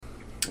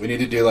We need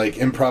to do like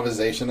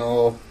improvisation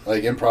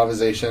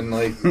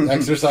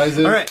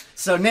exercises. All right.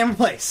 So name a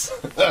place.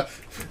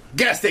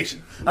 Gas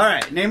station. All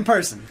right. Name a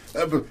person.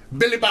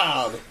 Billy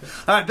Bob.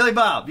 All right, Billy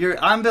Bob.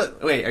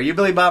 Wait, are you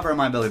Billy Bob or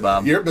am I Billy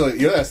Bob? You're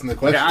asking the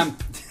question. Okay,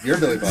 You're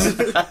Billy Bob.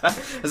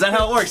 Is that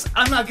how it works?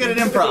 I'm not good at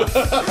improv.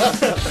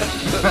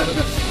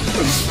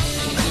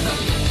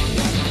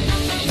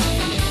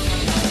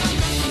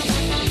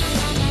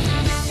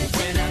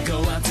 When I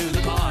go out to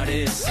the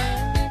parties,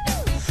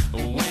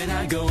 when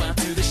I go out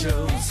to the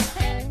shows,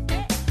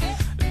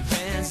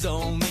 there's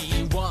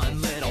only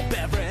one little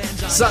beverage.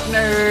 Sup,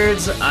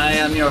 nerds? I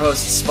am your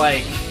host,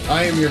 Spike.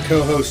 I am your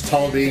co-host,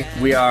 Talby.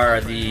 We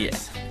are the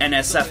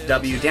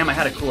NSFW. Damn, I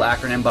had a cool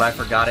acronym, but I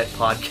forgot it.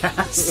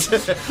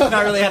 Podcast.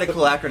 Not really had a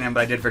cool acronym,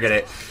 but I did forget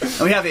it.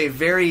 And we have a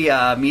very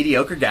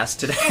mediocre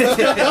guest today.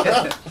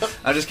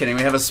 I'm just kidding.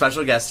 We have a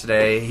special guest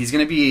today. He's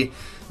going to be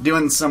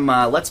doing some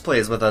Let's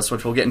Plays with us,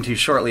 which we'll get into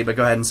shortly, but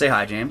go ahead and say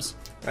hi, James.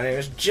 My name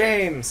is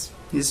James.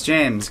 He's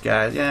James,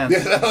 guys. Yeah.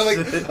 I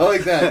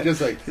like that.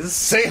 Just like,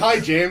 say hi,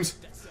 James.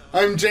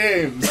 I'm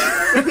James.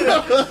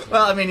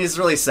 Well, I mean, he's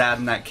really sad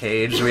in that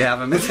cage. We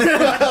have him. It's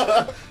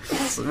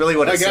really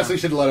what I it's. guess we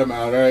should let him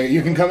out. All right,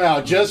 you can come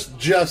out just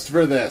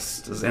for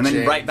this. And then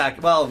James. right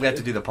back. Well, we have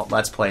to do the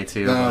Let's Play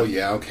too. Oh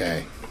yeah,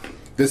 okay.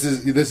 This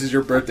is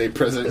your birthday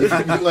present. You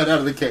let out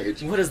of the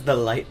cage. What is the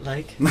light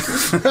like?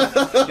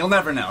 You'll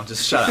never know.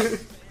 Just shut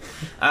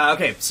up.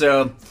 Okay,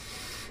 so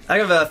I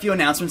have a few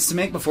announcements to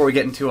make before we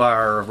get into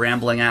our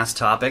rambling ass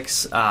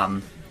topics.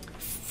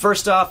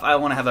 First off, I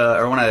want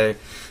to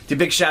do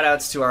big shout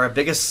outs to our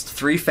biggest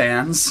 3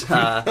 fans,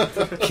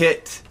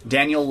 Kit,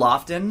 Daniel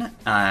Lofton,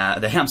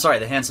 the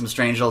handsome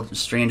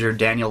stranger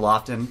Daniel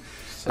Lofton,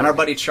 and our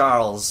buddy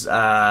Charles.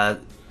 I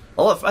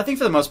think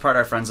for the most part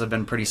our friends have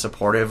been pretty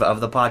supportive of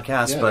the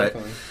podcast, but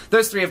definitely.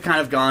 Those 3 have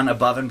kind of gone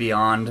above and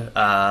beyond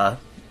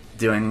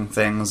doing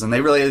things, and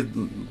they really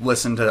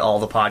listen to all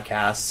the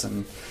podcasts,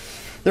 and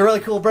they're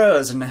really cool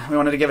bros, and we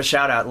wanted to give a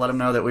shout out and let them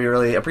know that we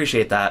really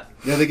appreciate that.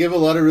 Yeah, they give a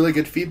lot of really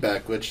good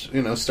feedback, which,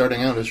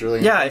 starting out is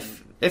really... Yeah,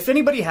 if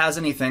anybody has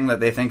anything that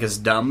they think is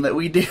dumb that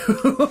we do,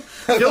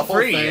 feel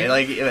free. thing.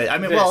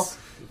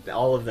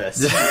 All of this.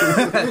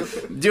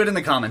 Do it in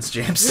the comments,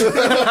 James.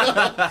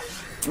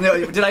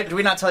 No, did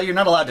we not tell you you're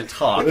not allowed to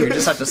talk? You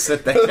just have to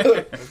sit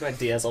there. With my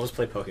DS, I'll just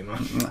play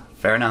Pokemon.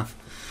 Fair enough.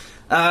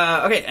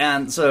 Okay,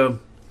 and so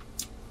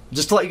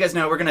just to let you guys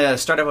know, we're going to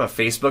start up a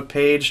Facebook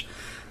page.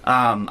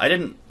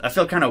 I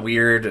feel kind of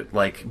weird,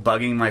 like,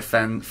 bugging my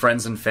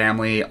friends and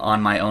family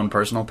on my own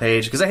personal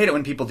page, because I hate it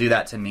when people do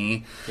that to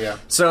me. Yeah.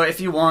 So if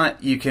you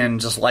want, you can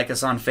just like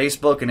us on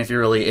Facebook, and if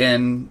you're really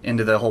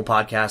into the whole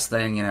podcast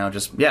thing,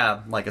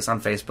 like us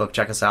on Facebook,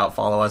 check us out,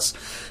 follow us.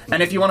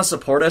 And if you want to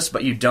support us,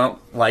 but you don't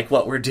like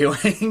what we're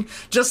doing,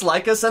 just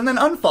like us and then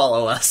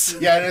unfollow us.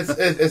 Yeah, and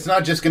it's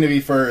not just going to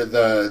be for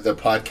the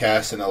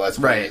podcast and the Let's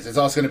Plays. Right. It's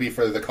also going to be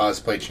for the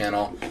cosplay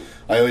channel.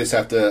 I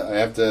have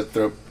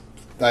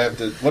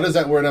to, what is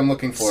that word I'm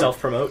looking for?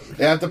 Self-promote?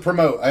 I have to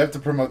promote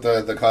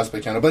the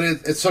cosplay channel. But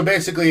it's so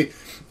basically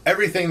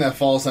everything that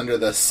falls under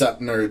the Sup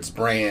Nerds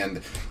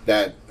brand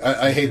that,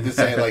 I hate to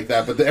say it like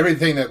that, but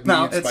everything that me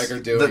and Spike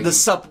are doing. The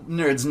Sup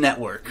Nerds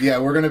Network. Yeah,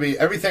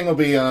 everything will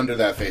be under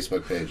that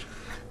Facebook page.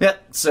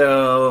 Yep,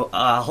 so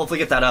hopefully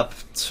get that up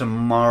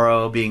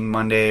tomorrow, being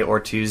Monday or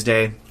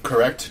Tuesday.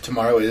 Correct.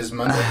 Tomorrow is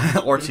Monday.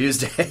 Or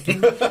Tuesday.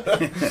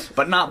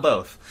 But not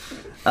both.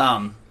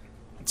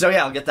 So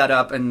yeah, I'll get that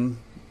up, and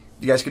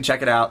you guys can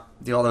check it out,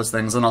 do all those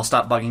things, and I'll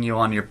stop bugging you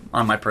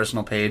on my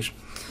personal page.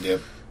 Yep.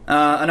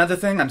 Another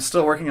thing, I'm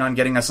still working on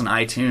getting us an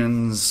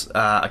iTunes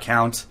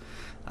account.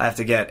 I have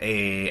to get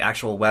a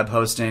actual web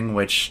hosting,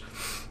 which,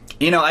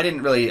 I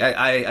didn't really...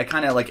 I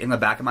kind of, like, in the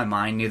back of my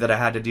mind knew that I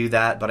had to do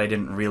that, but I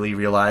didn't really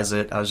realize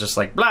it. I was just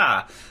like,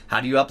 blah,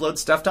 how do you upload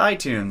stuff to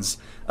iTunes?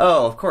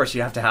 Oh, of course,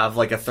 you have to have,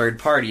 like, a third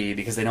party,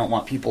 because they don't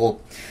want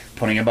people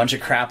putting a bunch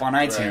of crap on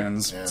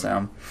iTunes. Right,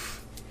 yeah.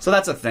 So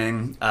that's a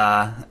thing,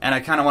 and I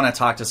kind of want to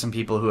talk to some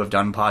people who have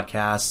done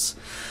podcasts,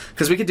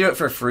 because we could do it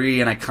for free,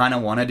 and I kind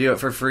of want to do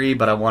it for free,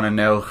 but I want to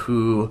know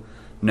who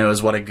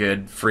knows what a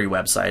good free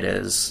website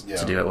is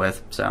to do it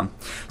with. So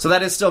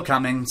that is still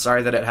coming.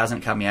 Sorry that it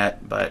hasn't come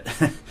yet, but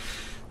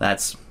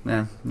that's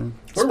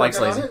Spike's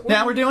lazy.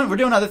 Yeah, we're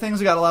doing other things.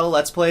 We got a lot of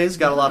Let's Plays,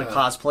 got a lot of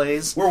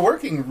cosplays. We're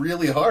working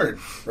really hard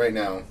right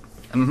now.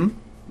 Mm-hmm.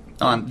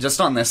 On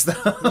this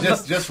though.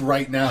 just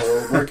right now,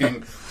 we're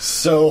working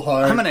so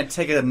hard. I'm gonna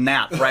take a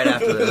nap right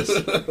after this.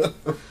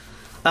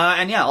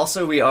 And yeah,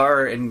 also we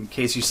are, in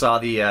case you saw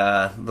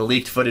the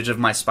leaked footage of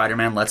my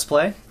Spider-Man Let's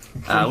Play,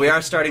 we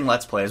are starting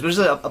Let's Plays, which is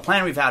a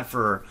plan we've had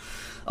for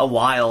a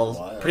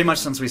while, pretty much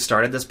since we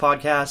started this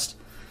podcast.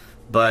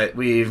 But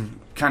we've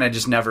kind of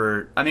just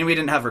never... we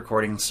didn't have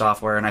recording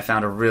software, and I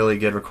found a really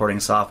good recording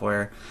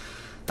software.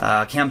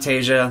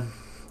 Camtasia.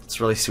 It's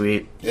really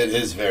sweet. It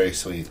is very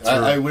sweet.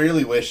 I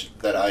really wish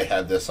that I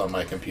had this on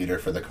my computer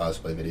for the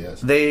cosplay videos.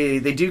 They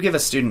do give a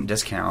student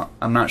discount.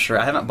 I'm not sure.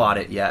 I haven't bought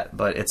it yet,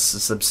 but it's a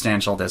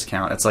substantial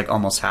discount. It's like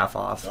almost half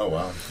off. Oh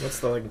wow!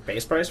 What's the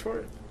base price for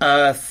it?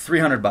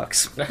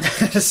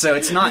 $300. So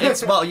it's not.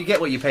 It's well, you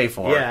get what you pay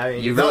for. Yeah, I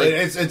mean, you really.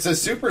 It's a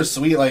super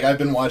sweet. Like I've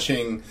been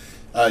watching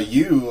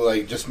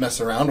you just mess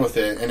around with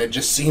it, and it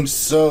just seems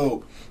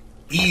so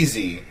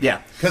easy.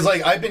 Yeah, because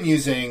I've been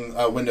using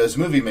Windows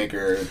Movie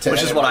Maker,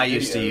 which is what I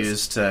used to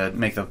use to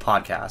make the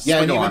podcast.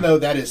 Yeah, and even though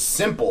that is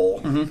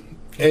simple,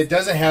 it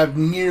doesn't have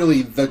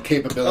nearly the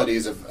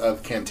capabilities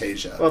of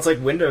Camtasia. Well, it's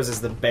like Windows is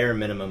the bare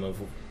minimum of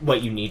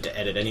what you need to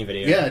edit any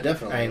video. Yeah,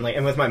 definitely. I mean,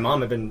 and with my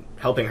mom, I've been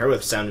helping her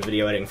with sound and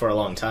video editing for a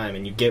long time,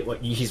 and you get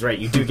what he's right.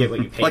 You do get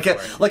what you pay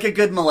for. Like a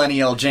good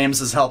millennial, James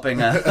is helping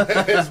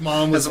his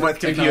mom with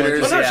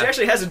computers. Well, no, she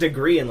actually has a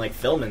degree in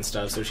film and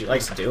stuff, so she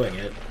likes doing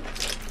it.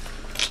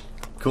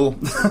 Cool.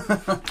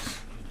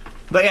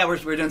 But yeah,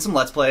 we're doing some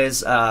Let's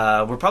Plays.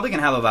 We're probably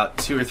going to have about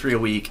 2 or 3 a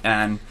week,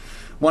 and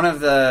one of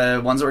the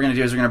ones that we're going to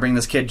do is we're going to bring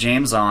this kid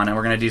James on, and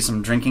we're going to do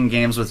some drinking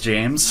games with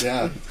James.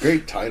 Yeah,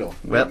 great title.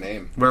 Great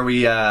name. Where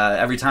we,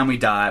 every time we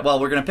die, well,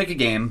 we're going to pick a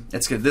game.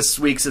 It's good. This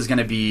week's is going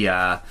to be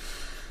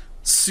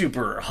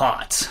super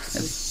hot.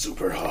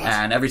 Super hot.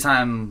 And every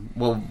time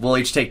we'll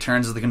each take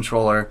turns with the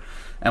controller,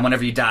 and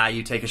whenever you die,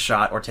 you take a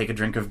shot or take a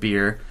drink of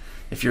beer.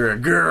 If you're a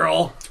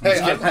girl, hey,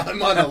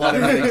 I'm on a lot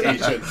of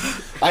medication.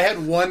 I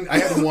had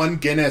one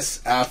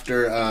Guinness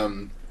after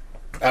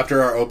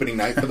our opening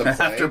night for the play.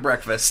 After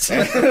breakfast.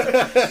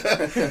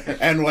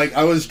 And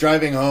I was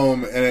driving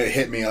home and it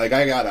hit me. I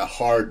got a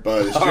hard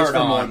buzz.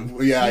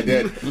 Yeah, I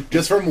did.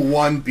 Just from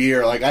one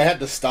beer. I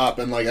had to stop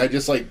and I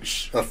just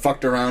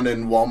fucked around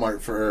in Walmart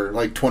for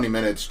 20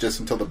 minutes just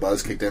until the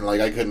buzz kicked in. I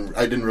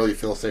didn't really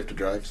feel safe to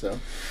drive, so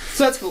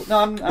that's cool.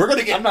 No, we're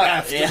gonna get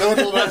effed. Yeah.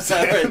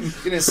 I'm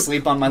gonna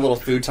sleep on my little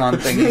futon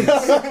thingy.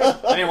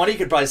 I mean, one of you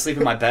could probably sleep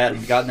in my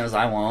bed. God knows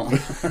I won't.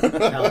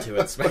 Hell to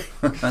it.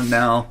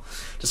 No,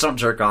 just don't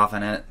jerk off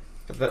in it.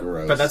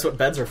 But that's what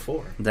beds are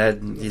for.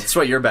 That's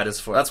what your bed is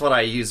for. That's what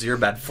I use your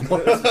bed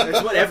for.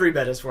 It's what every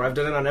bed is for. I've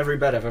done it on every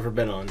bed I've ever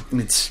been on.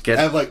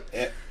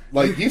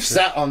 I have you've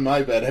sat on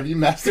my bed. Have you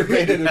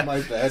masturbated in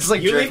my bed? It's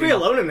you leave me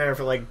alone in there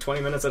for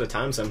 20 minutes at a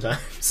time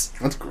sometimes.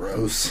 That's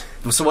gross.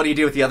 So what do you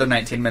do with the other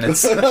 19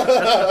 minutes?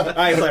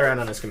 I play around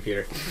on his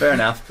computer. Fair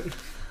enough.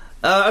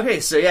 Okay,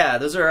 so yeah,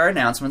 those are our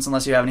announcements.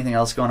 Unless you have anything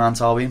else going on,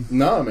 Talby.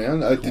 No, man.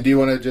 Do you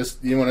want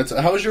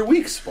to? How was your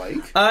week, Spike?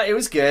 It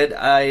was good.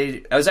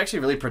 I was actually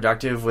really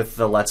productive with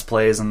the Let's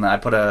Plays, and I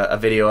put a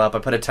video up. I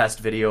put a test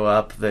video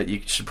up that you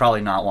should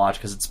probably not watch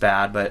because it's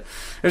bad. But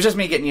it was just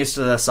me getting used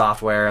to the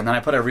software, and then I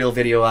put a real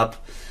video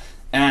up,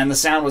 and the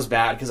sound was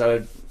bad because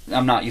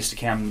I'm not used to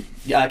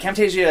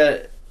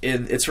Camtasia.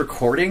 Its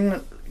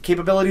recording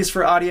capabilities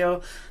for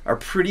audio are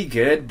pretty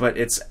good, but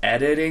its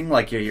editing,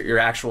 your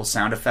actual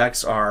sound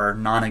effects, are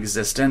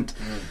non-existent.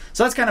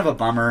 So that's kind of a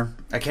bummer.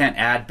 I can't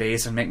add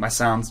bass and make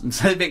myself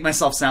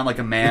sound like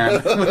a man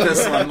with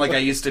this one, like I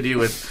used to do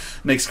with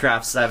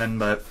Mixcraft 7.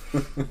 But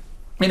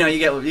you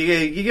get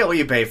what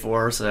you pay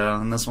for. So,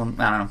 and this one,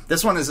 I don't know.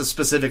 This one is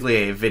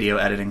specifically a video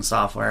editing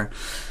software.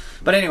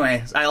 But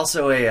anyway, I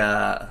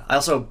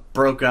also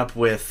broke up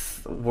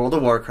with World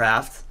of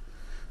Warcraft.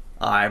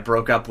 I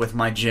broke up with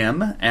my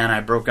gym, and I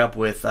broke up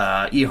with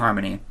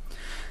eHarmony.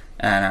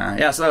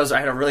 And so I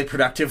had a really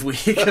productive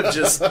week of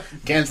just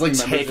canceling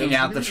taking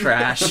out the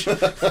trash.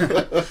 I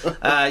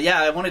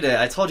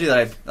told you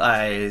that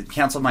I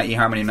canceled my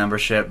eHarmony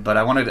membership, but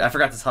I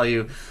forgot to tell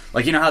you,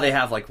 how they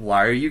have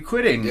why are you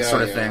quitting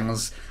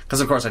things,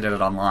 because of course I did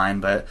it online,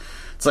 but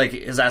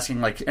it's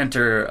asking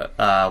enter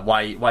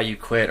why you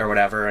quit or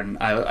whatever, and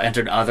I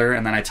entered other,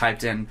 and then I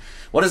typed in,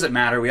 what does it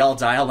matter? We all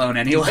die alone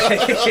anyway.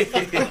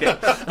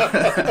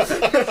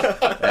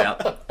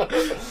 Yeah.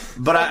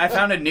 But I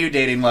found a new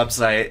dating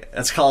website.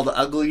 It's called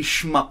Ugly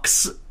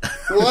Schmucks.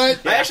 What?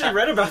 I actually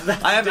read about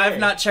that. I've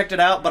not checked it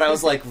out, but I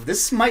was like,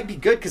 this might be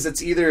good because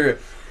it's either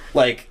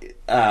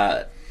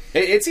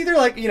it's either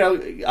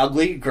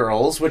ugly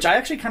girls, which I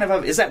actually kind of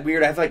have. Is that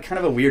weird? I have kind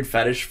of a weird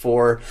fetish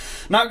for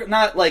not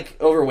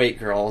overweight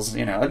girls.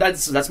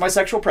 That's my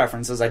sexual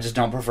preferences. I just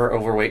don't prefer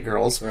overweight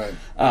girls. Right.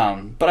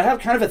 But I have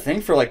kind of a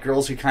thing for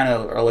girls who kind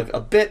of are a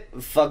bit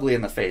fugly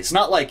in the face.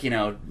 Not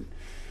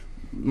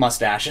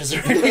mustaches or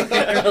anything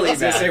really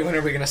bad. Say, when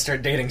are we going to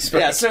start dating Spike?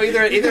 Yeah, so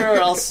either or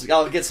else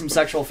I'll get some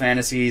sexual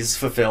fantasies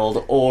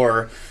fulfilled,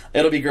 or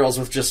it'll be girls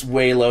with just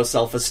way low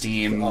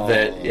self-esteem.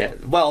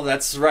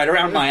 That's right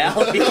around my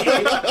alley.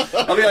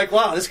 I'll be like,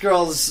 wow, this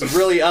girl's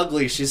really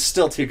ugly. She's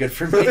still too good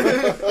for me.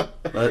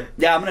 But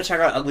yeah, I'm gonna check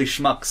out Ugly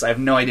Schmucks. I have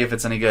no idea if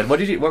it's any good. What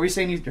were you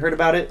saying? You heard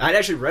about it? I'd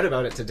actually read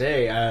about it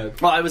today.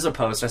 Well, it was a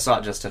post. I saw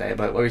it just today.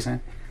 But what were you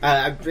saying?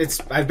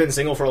 I've been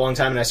single for a long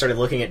time, and I started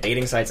looking at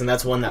dating sites, and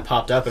that's one that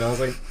popped up, and I was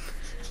like,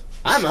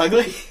 I'm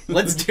ugly.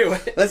 Let's do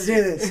it. Let's do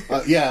this.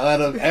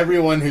 Out of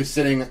everyone who's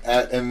sitting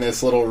in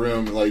this little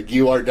room,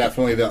 you are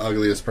definitely the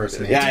ugliest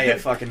person. Yeah, you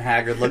fucking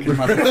haggard looking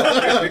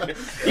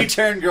motherfucker. You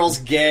turn girls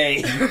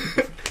gay.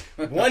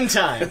 One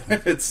time.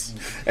 It's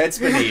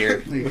been a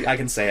year. I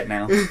can say it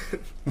now.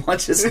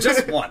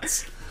 Just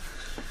once.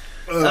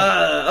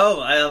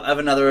 I have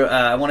another.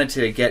 I wanted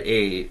to get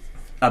a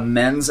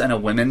men's and a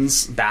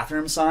women's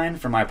bathroom sign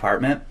for my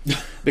apartment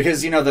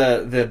because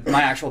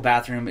my actual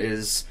bathroom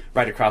is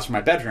right across from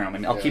my bedroom,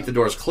 and I'll keep the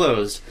doors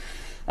closed.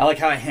 I like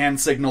how I hand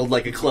signaled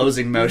like a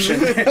closing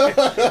motion.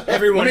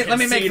 Everyone let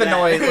me make the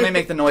noise. Let me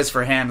make the noise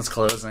for hands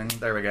closing.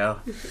 There we go.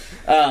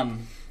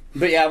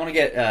 But yeah, I want to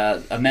get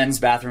a men's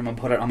bathroom and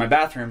put it on my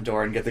bathroom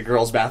door, and get the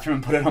girls' bathroom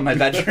and put it on my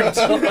bedroom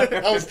door.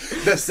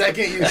 The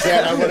second you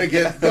said I want to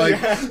get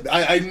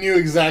I knew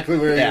exactly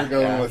where you were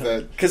going with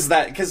it. Because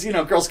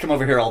girls come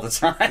over here all the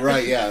time.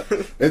 Right? Yeah,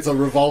 it's a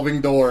revolving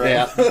door.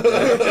 Yeah,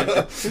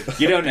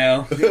 you don't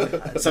know.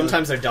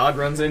 Sometimes their dog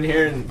runs in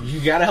here, and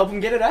you gotta help them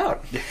get it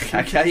out.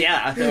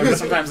 Yeah, or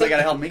sometimes they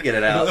gotta help me get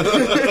it out.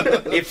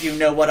 If you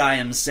know what I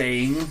am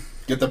saying.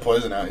 Get the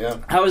poison out. Yeah.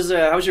 How was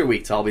your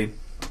week, Talby?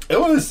 It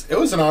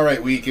was an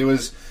alright week. It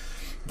was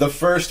the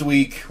first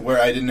week where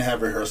I didn't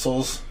have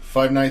rehearsals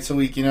 5 nights a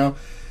week,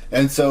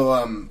 and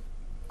so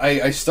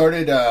I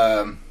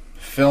started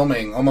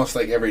filming almost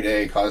like every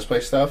day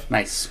cosplay stuff.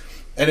 Nice.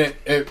 And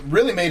it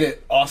really made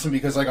it awesome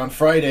because like on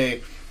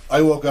Friday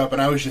I woke up and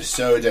I was just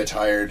so dead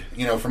tired,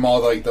 from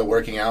all like the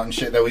working out and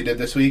shit that we did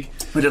this week.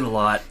 We did a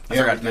lot. I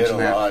forgot to mention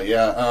that. Lot,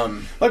 yeah.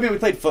 Well, I mean, we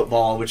played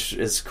football, which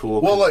is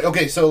cool. Well,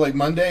 so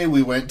Monday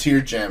we went to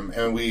your gym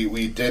and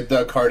we did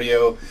the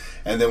cardio.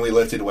 And then we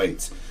lifted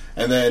weights.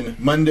 And then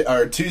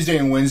Tuesday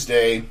and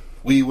Wednesday,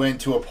 we went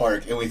to a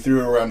park and we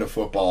threw around a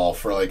football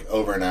for like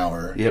over an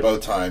hour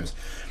both times.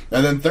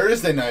 And then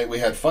Thursday night, we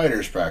had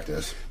fighters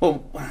practice.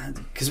 Well,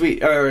 because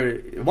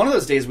one of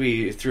those days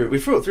we threw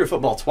a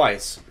football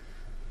twice.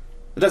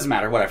 It doesn't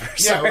matter, whatever.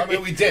 Yeah, well, I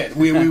mean, we did.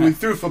 We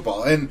threw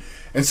football. And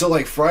so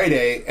like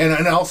Friday,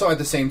 and also at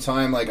the same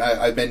time, like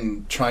I've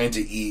been trying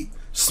to eat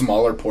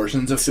smaller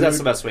portions of food. So that's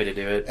the best way to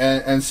do it.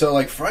 And so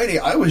like Friday,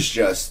 I was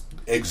just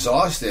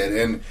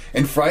exhausted,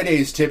 and Friday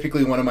is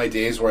typically one of my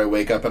days where I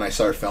wake up and I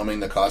start filming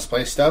the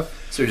cosplay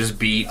stuff. So you're just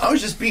beat. I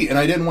was just beat, and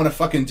I didn't want to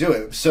fucking do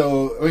it.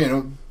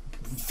 So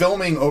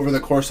filming over the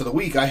course of the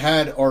week, I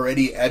had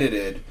already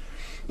edited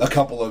a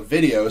couple of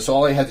videos, so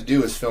all I had to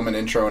do was film an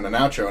intro and an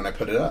outro, and I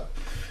put it up.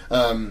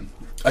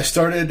 I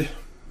started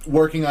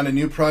working on a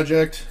new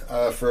project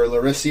for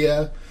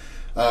Larissa.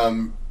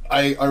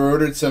 I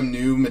ordered some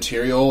new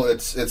material.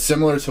 It's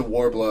similar to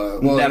Warbler.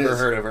 Well, never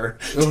heard of her.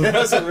 That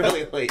was a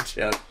really late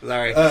joke.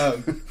 Sorry.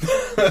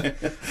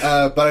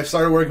 But I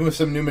started working with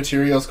some new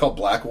materials called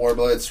Black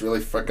Warbler. It's really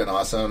freaking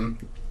awesome.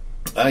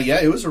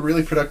 It was a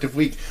really productive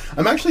week.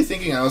 I'm actually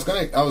thinking I was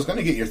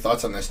gonna get your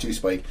thoughts on this too,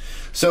 Spike.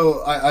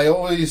 So I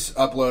always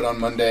upload on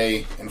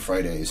Monday and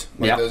Fridays.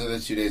 Those are the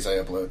 2 days I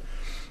upload.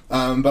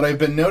 But I've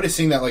been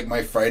noticing that like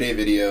my Friday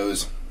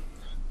videos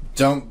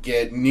don't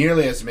get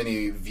nearly as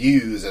many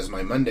views as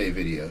my Monday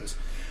videos,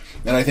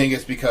 and I think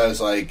it's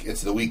because like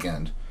it's the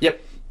weekend. Yep,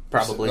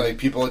 probably. So, like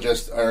people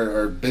just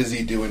are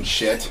busy doing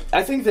shit.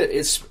 I think that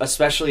it's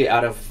especially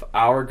out of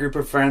our group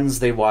of friends,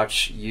 they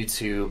watch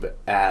YouTube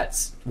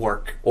at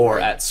work or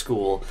at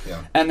school,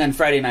 and then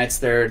Friday nights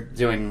they're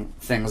doing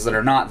things that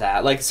are not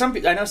that. Like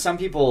I know some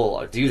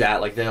people do that.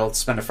 Like they'll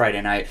spend a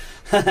Friday night.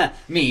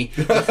 Me.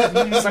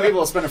 Some people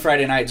will spend a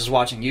Friday night just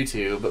watching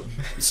YouTube.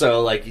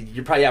 So like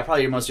you're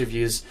probably most of your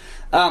views.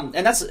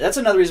 And that's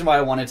another reason why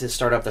I wanted to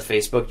start up the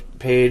Facebook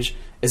page.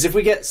 Is if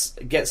we get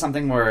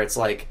something where it's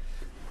like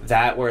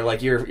that, where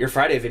like your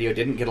Friday video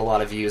didn't get a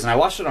lot of views, and I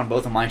watched it on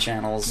both of my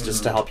channels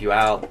just to help you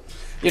out.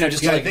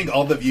 I think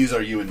all the views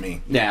are you and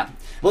me. Yeah.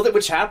 Well,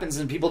 which happens,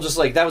 and people just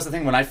like, that was the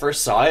thing, when I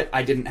first saw it,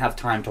 I didn't have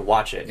time to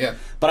watch it. Yeah.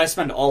 But I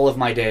spend all of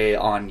my day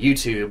on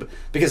YouTube,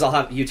 because I'll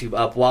have YouTube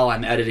up while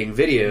I'm editing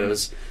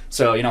videos,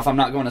 so, if I'm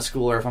not going to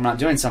school or if I'm not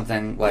doing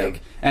something,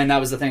 and that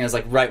was the thing, is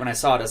like, right when I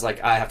saw it, I was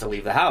like, I have to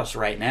leave the house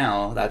right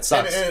now, that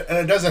sucks. And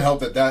it doesn't help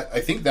that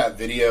I think that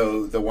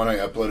video, the one I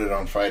uploaded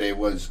on Friday,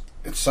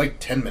 it's like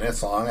 10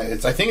 minutes long. I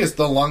think it's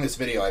the longest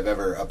video I've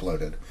ever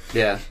uploaded.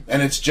 Yeah.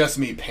 And it's just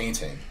me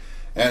painting.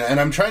 And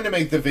I'm trying to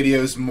make the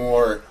videos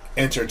more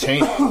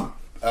entertaining.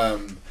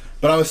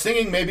 But I was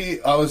thinking maybe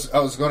I was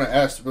going to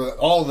ask, but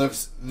all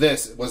of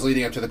this was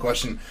leading up to the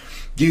question,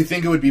 do you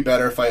think it would be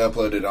better if I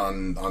uploaded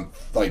on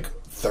like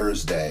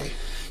Thursday?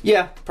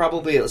 Yeah,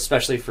 probably,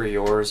 especially for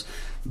yours.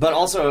 But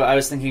also I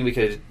was thinking we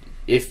could,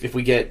 if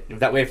we get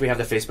that way, if we have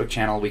the Facebook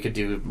channel, we could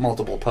do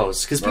multiple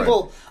posts, because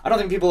people, I don't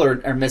think people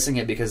are missing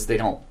it because they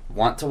don't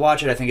want to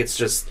watch it. I think it's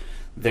just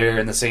they're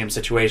in the same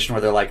situation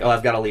where they're like, oh,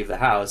 I've got to leave the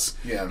house,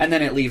 and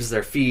then it leaves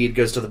their feed,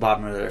 goes to the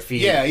bottom of their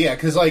feed. Yeah,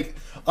 because like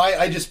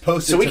I just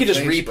posted, so we could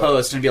just Facebook.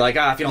 Repost and be like,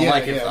 if you don't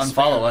like it,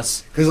 unfollow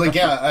us. Because like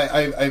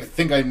I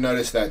think I've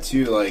noticed that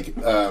too. Like,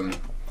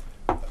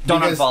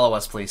 don't unfollow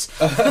us, please.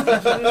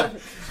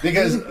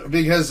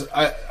 because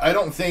I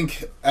don't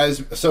think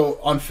so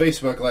on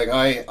Facebook, like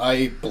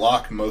I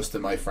block most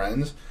of my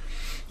friends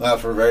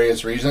for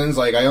various reasons.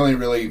 Like I only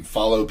really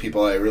follow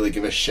people I really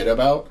give a shit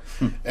about,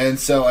 and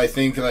so I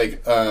think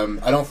like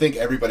I don't think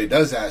everybody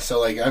does that. So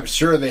like I'm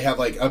sure they have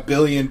like a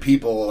billion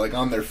people like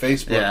on their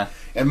Facebook,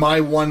 and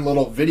my one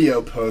little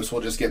video post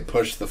will just get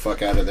pushed the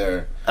fuck out of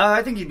there.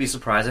 I think you'd be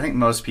surprised. I think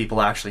most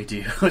people actually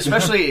do,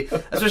 especially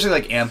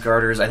like amp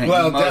guarders. I think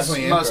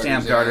most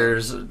amp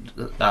guarders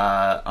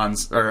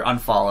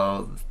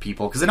unfollow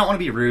people because they don't want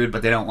to be rude,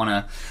 but they don't want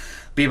to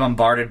be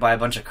bombarded by a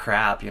bunch of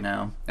crap, you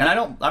know. And I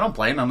don't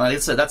blame them.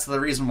 That's the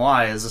reason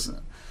why is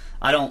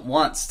I don't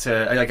want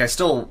to, like, I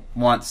still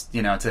want,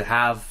 you know, to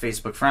have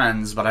Facebook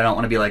friends, but I don't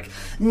want to be like,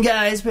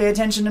 guys, pay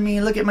attention to me,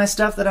 look at my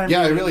stuff that I'm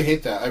doing. I really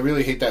hate that. I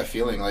really hate that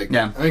feeling. Like,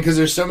 yeah. I mean, because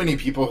there's so many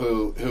people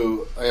who,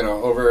 you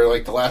know, over,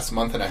 like, the last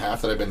month and a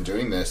half that I've been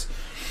doing this,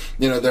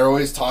 you know, they're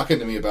always talking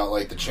to me about,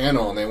 like, the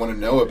channel, and they want to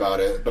know about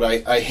it, but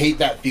I hate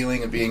that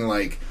feeling of being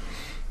like,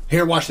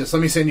 here, watch this,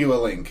 let me send you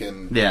a link,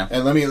 and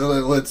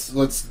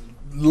let's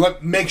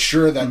make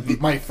sure that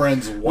my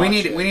friends watch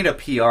it. We need a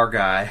PR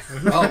guy.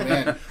 Oh,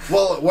 man.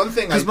 Well, one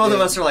thing because both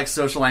of us are like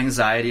social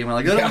anxiety, and we're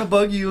like, I don't want to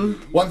bug you.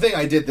 One thing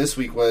I did this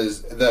week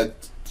was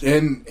that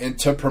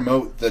to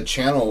promote the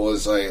channel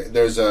was like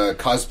there's a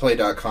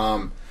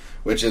cosplay.com,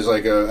 which is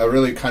like a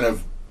really kind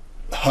of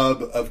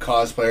hub of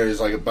cosplayers.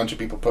 Like a bunch of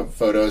people put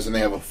photos, and they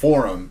have a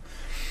forum.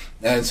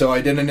 And so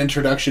I did an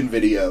introduction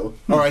video,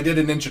 or I did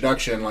an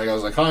introduction, like I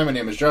was like, hi, my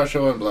name is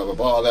Joshua, and blah, blah,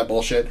 blah, all that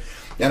bullshit.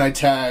 And I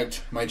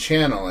tagged my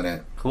channel in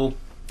it. Cool.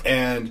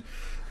 And,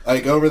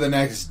 like, over the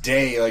next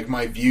day, like,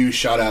 my views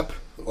shot up.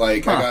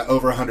 Like, I got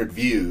over 100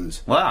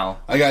 views. Wow.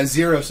 I got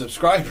 0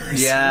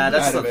 subscribers. Yeah,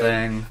 that's the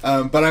thing.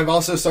 But I've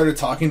also started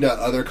talking to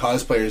other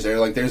cosplayers there.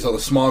 Like, there's a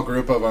small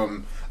group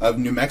of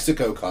New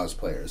Mexico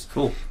cosplayers.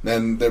 Cool.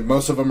 And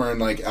most of them are in,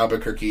 like,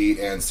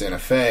 Albuquerque and Santa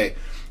Fe.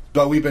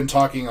 But we've been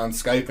talking on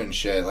Skype and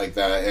shit like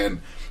that,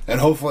 and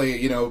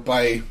hopefully, you know,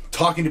 by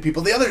talking to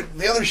people, the other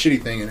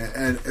shitty thing,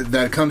 and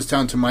that comes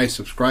down to my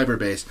subscriber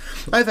base.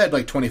 I've had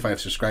like 25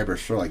 subscribers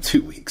for like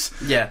 2 weeks.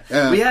 Yeah,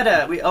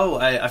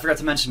 I forgot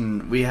to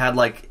mention we had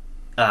like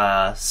we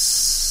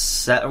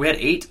had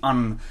 8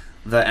 on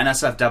the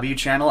NSFW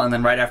channel, and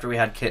then right after we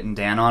had Kit and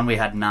Dan on, we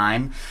had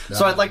 9.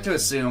 So I'd like to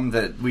assume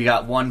that we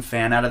got 1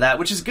 fan out of that,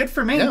 which is good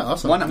for me. Yeah,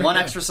 awesome. One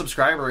extra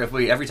subscriber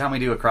every time we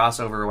do a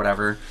crossover or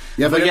whatever.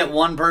 Yeah, if we get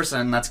 1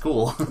 person, that's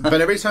cool. But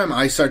every time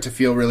I start to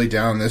feel really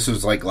down, this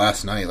was like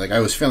last night, like I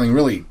was feeling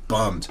really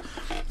bummed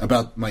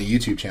about my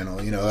YouTube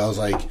channel. You know, I was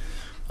like,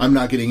 I'm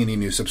not getting any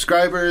new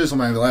subscribers.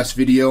 My last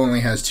video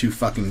only has 2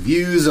 fucking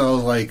views.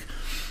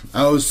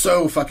 I was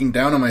so fucking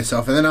down on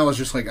myself, and then I was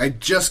just like, I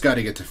just got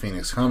to get to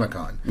Phoenix Comic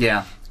Con.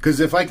 Yeah. Because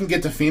if I can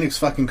get to Phoenix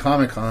fucking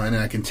Comic Con and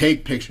I can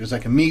take pictures, I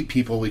can meet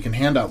people, we can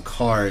hand out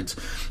cards,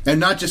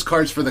 and not just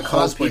cards for the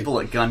Hold cosplay. people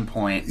at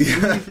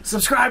gunpoint.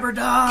 Subscriber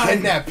die.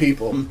 Kidnap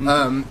people.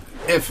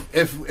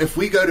 If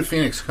we go to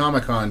Phoenix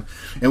Comic Con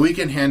and we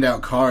can hand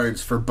out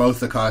cards for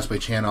both the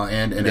cosplay channel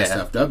and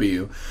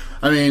NSFW,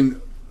 I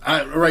mean.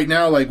 Right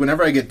now, like,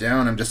 whenever I get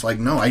down, I'm just like,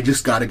 no, I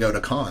just gotta go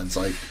to cons.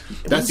 Like,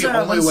 that's the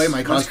only way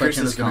my cosplay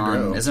channel is gonna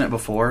grow. Isn't it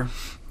before?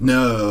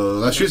 No,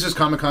 Las Cruces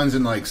Comic Con's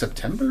in, like,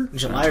 September?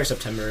 July or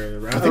September,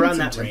 around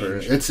that September.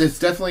 range. It's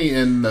definitely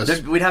in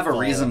the... We'd have a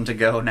reason to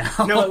go now.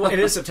 No, it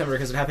is September,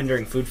 because it happened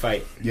during Food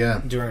Fight. Yeah.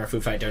 During our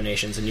Food Fight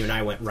donations, and you and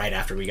I went right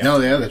after we got No,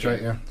 yeah, that's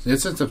right, yeah.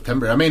 It's in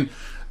September. I mean,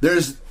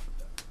 there's...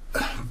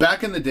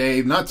 Back in the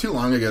day, not too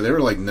long ago, there were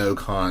like no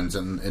cons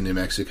in New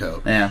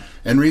Mexico. Yeah.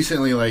 And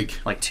recently, like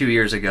 2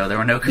 years ago, there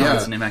were no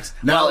cons in New Mexico.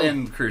 Now, well,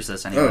 in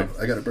Cruces anyway.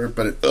 Oh, I got a burp,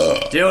 but it...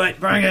 Do it,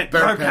 bring it,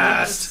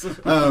 burpcast.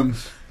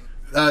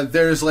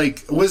 There's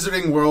like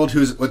Wizarding World,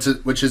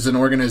 which is an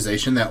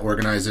organization that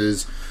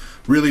organizes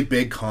really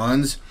big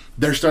cons.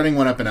 They're starting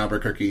one up in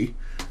Albuquerque.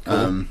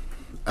 Cool.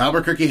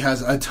 Albuquerque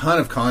has a ton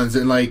of cons,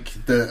 and like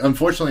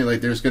unfortunately,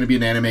 like there's going to be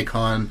an anime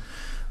con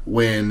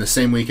when the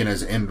same weekend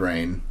as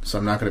End-Rain, so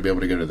I'm not going to be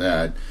able to go to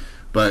that.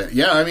 But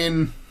yeah, I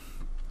mean,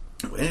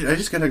 I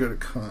just got to go to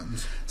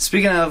cons.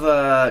 Speaking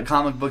of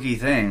comic booky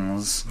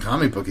things,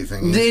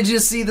 did you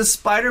see the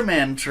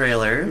Spider-Man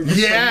trailer?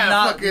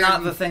 Yeah,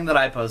 not the thing that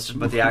I posted,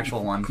 but the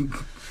actual one.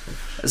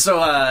 So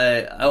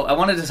I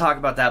wanted to talk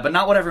about that, but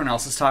not what everyone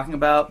else is talking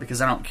about,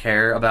 because I don't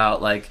care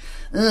about like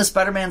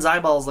Spider-Man's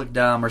eyeballs look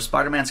dumb or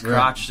Spider-Man's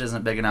crotch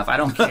isn't big enough. I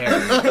don't care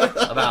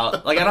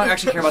about I don't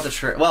actually care about the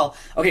trailer. Well,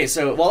 okay,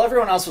 so while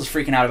everyone else was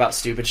freaking out about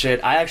stupid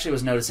shit, I actually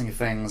was noticing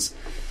things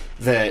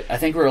that I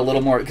think were a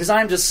little more, because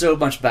I'm just so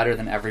much better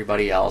than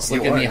everybody else.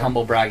 Look at me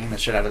humble bragging the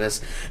shit out of this.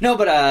 No,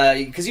 but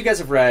because you guys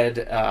have read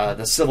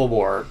the Civil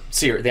War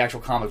series, the actual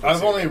comic book.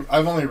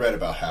 I've only read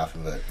about half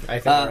of it. I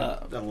think I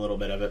read a little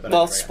bit of it. But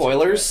well,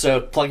 spoilers,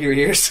 so plug your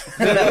ears.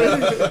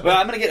 Well,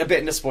 I'm going to get a bit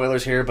into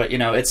spoilers here, but you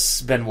know,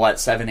 it's been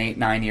 7, 8,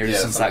 9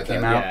 years since that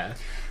came out.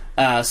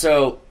 Yeah.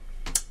 So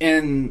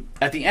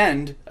at the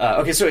end,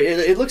 okay, so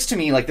it looks to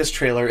me like this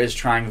trailer is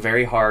trying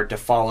very hard to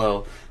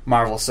follow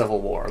Marvel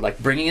Civil War. Like,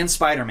 bringing in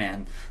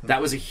Spider-Man,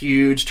 that was a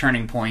huge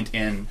turning point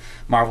in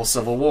Marvel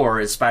Civil War,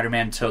 is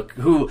Spider-Man took,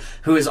 who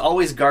has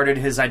always guarded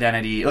his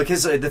identity. Like,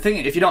 the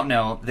thing, if you don't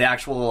know, the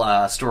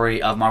actual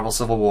story of Marvel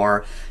Civil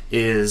War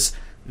is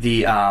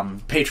the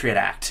Patriot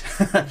Act.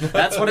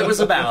 That's what it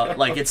was about.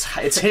 Like, it's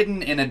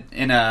hidden in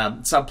a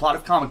subplot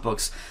of comic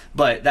books,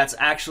 but that's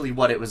actually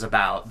what it was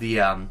about.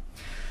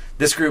 The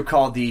this group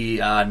called the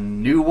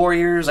New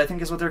Warriors, I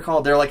think is what they're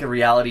called. They're like a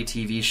reality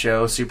TV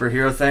show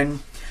superhero thing.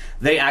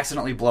 They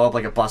accidentally blow up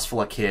like a bus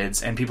full of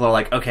kids, and people are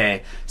like,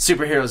 okay,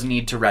 superheroes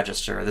need to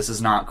register. This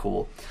is not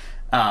cool.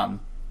 And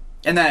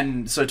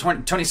then, so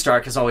Tony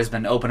Stark has always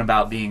been open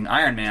about being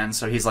Iron Man,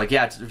 so he's like,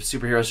 yeah,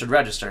 superheroes should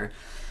register.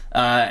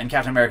 And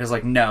Captain America's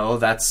like, no,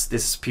 that's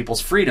this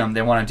people's freedom.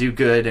 They want to do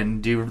good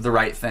and do the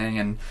right thing,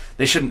 and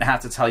they shouldn't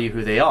have to tell you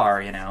who they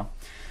are, you know.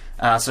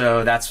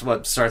 So that's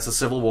what starts the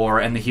Civil War,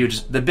 and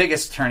the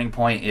biggest turning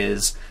point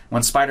is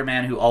when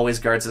Spider-Man, who always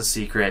guards a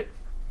secret,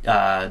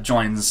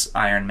 joins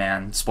Iron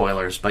Man.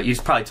 Spoilers, but you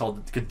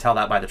probably could tell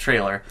that by the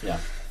trailer. Yeah.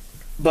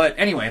 But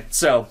anyway,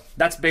 so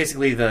that's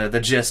basically the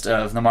gist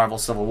of the Marvel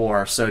Civil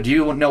War. So do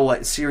you know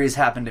what series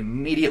happened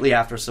immediately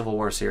after Civil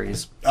War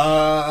series?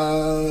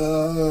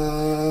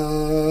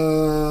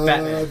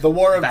 Batman. The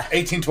War of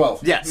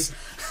 1812. Yes.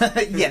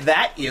 Yeah,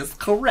 that is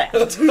correct.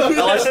 I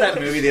watched that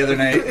movie the other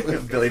night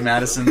with Billy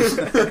Madison.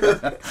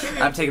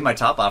 I'm taking my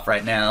top off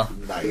right now.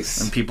 Nice.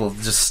 And people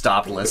just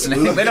stopped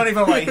listening. They don't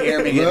even want to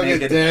hear me get Look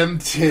naked. at them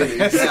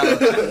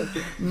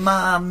titties.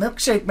 My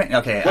milkshake man.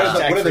 Okay.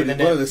 What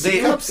are the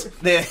C-cups?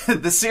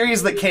 The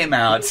series that came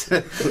out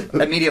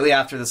immediately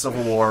after the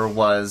Civil War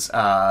was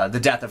The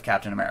Death of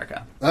Captain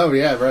America. Oh,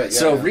 yeah, right. Yeah,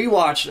 So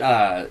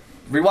yeah.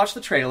 rewatch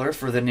the trailer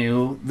for the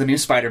new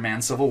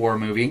Spider-Man Civil War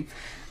movie,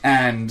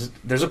 and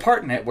there's a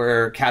part in it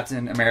where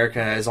Captain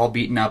America is all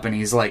beaten up, and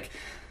he's like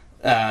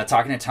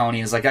talking to Tony.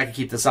 He's like, I could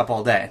keep this up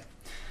all day,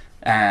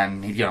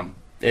 and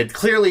it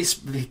clearly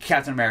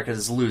Captain America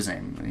is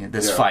losing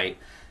this fight.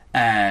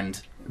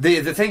 And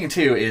the thing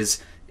too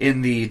is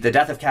in the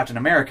Death of Captain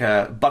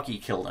America, Bucky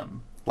killed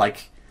him.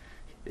 Like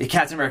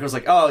Captain America was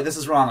like, oh, this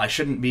is wrong. I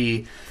shouldn't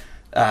be.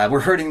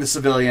 We're hurting the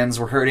civilians.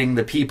 We're hurting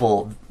the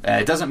people.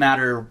 It doesn't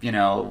matter,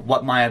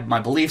 what my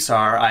beliefs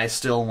are. I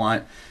still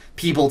want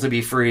people to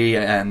be free,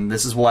 and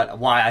this is why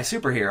I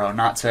superhero,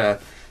 not to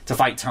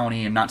fight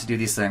Tony and not to do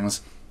these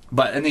things.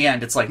 But in the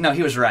end, it's like, no,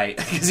 he was right,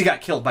 because he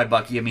got killed by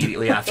Bucky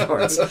immediately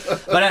afterwards.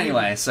 But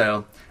anyway,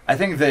 so I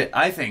think,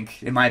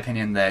 in my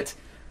opinion, that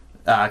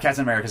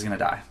Captain America's going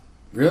to die.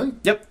 Really?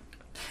 Yep.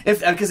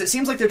 Because it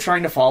seems like they're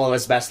trying to follow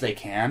as best they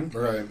can.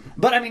 Right.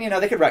 But, I mean,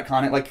 they could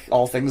retcon it like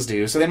all things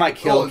do, so they might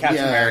kill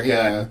Captain America.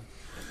 Yeah.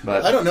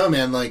 But I don't know,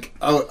 man. Like,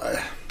 I'm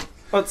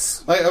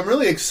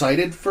really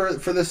excited for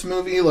this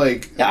movie.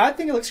 Like, yeah, I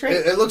think it looks great.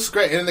 It looks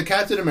great, and the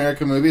Captain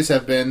America movies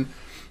have been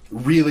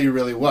really,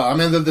 really well. I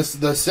mean, the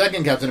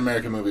second Captain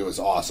America movie was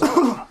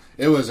awesome.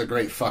 It was a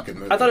great fucking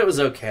movie. I thought it was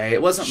okay.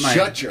 It wasn't my...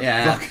 Shut your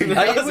fucking It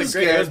mouth. was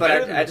great. good, It was but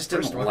better than I the just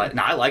didn't first one. like...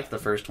 No, I liked the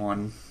first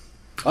one.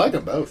 I like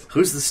them both.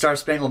 Who's the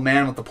Star-Spangled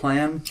Man with the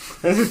plan?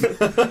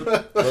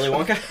 Willy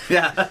Wonka?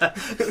 Yeah.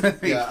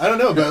 Yeah, I don't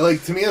know, but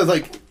like to me, it was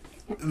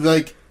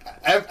like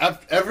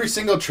every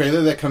single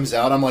trailer that comes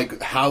out, I'm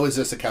like, how is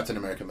this a Captain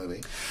America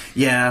movie?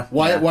 Yeah.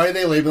 Why are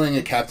they labeling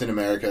it Captain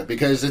America?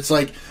 Because it's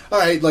like, all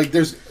right, like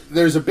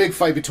there's a big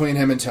fight between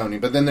him and Tony,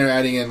 but then they're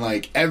adding in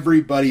like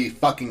everybody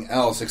fucking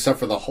else except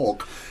for the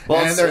Hulk,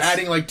 and they're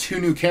adding like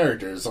 2 new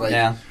characters. Like,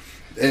 Yeah.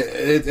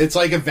 It's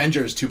like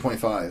Avengers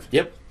 2.5.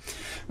 Yep.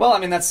 Well, I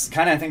mean, that's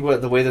kind of, I think,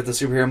 what the way that the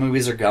superhero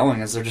movies are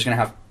going is they're just going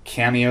to have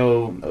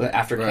cameo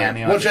after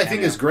cameo, Which after I think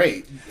cameo. is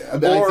great. I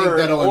think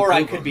Or I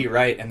improve could them. be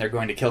right, and they're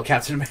going to kill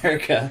Captain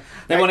America.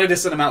 They wanted to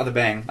send him out with a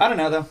bang. I don't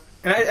know, though.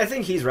 And I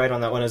think he's right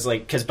on that one. Is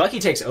like because Bucky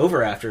takes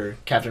over after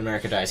Captain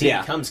America dies. He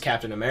Yeah. becomes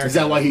Captain America. Is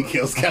that why he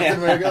kills Captain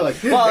America? Like,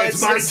 Well,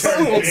 it's my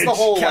turn. It's the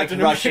whole Captain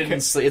like Russian.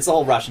 America. It's the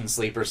whole Russian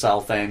sleeper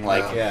cell thing.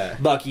 Like Yeah.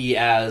 Bucky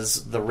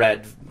as the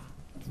Red,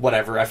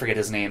 whatever, I forget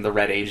his name. The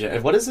Red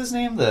Agent. What is his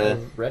name? The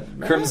Red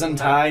Crimson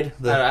Tide.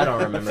 I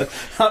don't remember.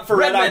 Hunt for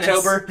Red, Red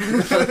Menace.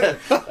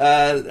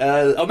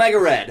 October. Omega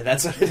Red.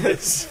 That's what it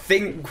is.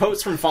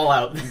 Quotes from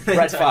Fallout.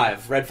 Red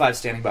 5. Red 5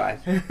 standing by.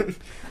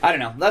 I don't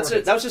know. That's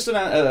it. That was just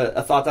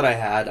a thought that I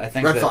had. I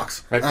think Red that-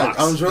 Fox. Red Fox.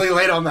 I was really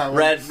late on that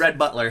one. Red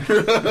Butler.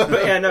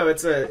 But yeah, no,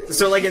 it's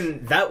so like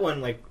in that one,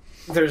 like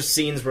there's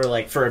scenes where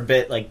like for a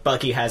bit like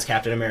Bucky has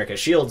Captain America's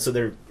shield, so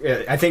they're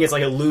I think it's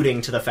like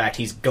alluding to the fact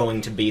he's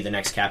going to be the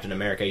next Captain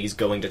America. He's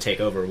going to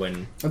take over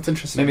when That's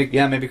interesting.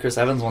 Maybe Chris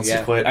Evans wants to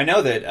Yeah. quit. I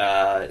know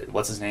that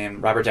what's his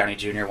name, Robert Downey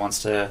Jr.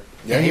 wants to.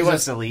 Yeah, he he's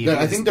wants to leave. I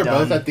He's think they're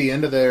done. both at the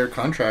end of their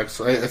contracts.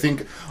 I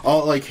think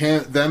all like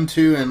them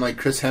two and like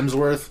Chris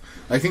Hemsworth.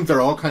 I think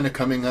they're all kind of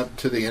coming up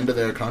to the end of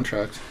their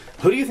contracts.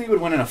 Who do you think would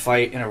win in a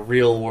fight, in a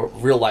real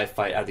life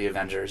fight out of the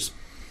Avengers?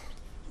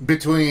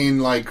 Between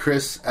like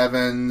Chris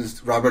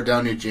Evans, Robert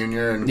Downey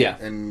Jr. Yeah.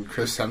 and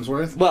Chris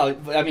Hemsworth. Well,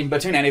 I mean,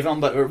 between any of them,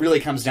 but it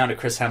really comes down to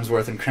Chris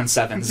Hemsworth and Chris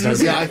Evans,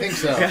 doesn't Yeah, it? I think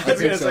so. I was think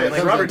gonna so. say It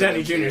like comes Robert down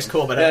Downey to Jr. is two.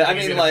 cool, but I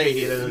mean, like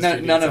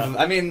none of.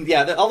 I mean,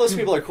 yeah, all those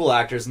people are cool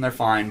actors and they're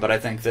fine, but I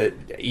think that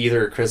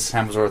either Chris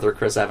Hemsworth or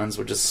Chris Evans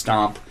would just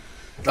stomp.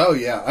 Oh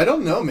yeah, I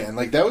don't know, man.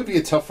 Like that would be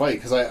a tough fight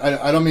because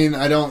I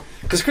don't.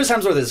 Because Chris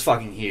Hemsworth is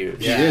fucking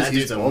huge. Yeah, He is, that he's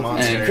dude's a bulky.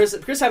 monster.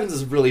 And Chris Evans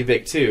is really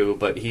big too,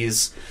 but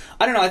he's,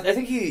 I don't know, I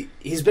think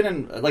he's been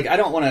in, like, I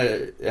don't want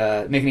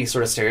to make any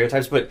sort of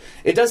stereotypes, but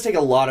it does take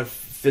a lot of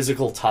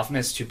physical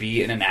toughness to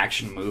be in an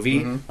action movie.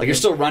 Mm-hmm. Like, you're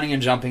still running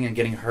and jumping and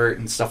getting hurt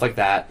and stuff like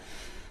that.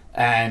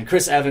 And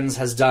Chris Evans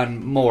has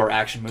done more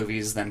action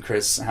movies than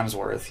Chris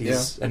Hemsworth.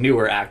 He's a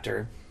newer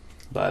actor.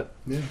 But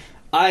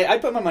I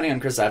put my money on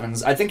Chris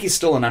Evans. I think he's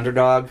still an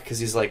underdog because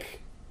he's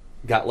like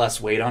got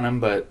less weight on him,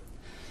 but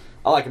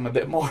I like him a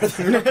bit more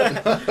than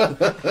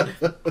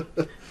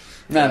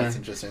That's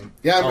interesting.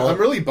 Yeah, I'm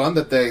really bummed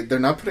that they're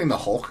not putting the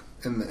Hulk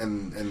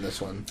in this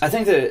one. I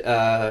think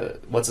that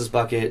what's his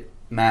bucket?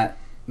 Matt,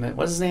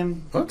 what's his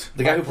name? What?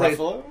 The guy who played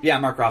Ruffalo? Yeah,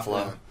 Mark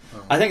Ruffalo.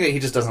 I think that he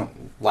just doesn't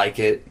like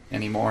it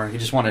anymore. He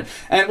just wanted,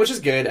 and which is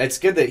good. It's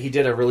good that he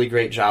did a really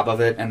great job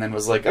of it, and then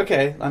was like,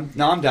 "Okay, I'm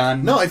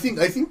done." No, I think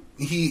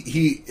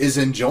he is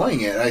enjoying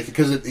it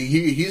because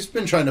he's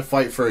been trying to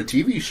fight for a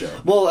TV show.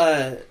 Well,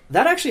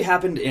 that actually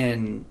happened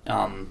in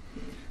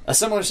a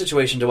similar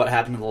situation to what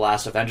happened in the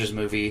last Avengers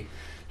movie.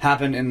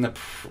 Happened in the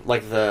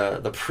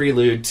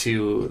prelude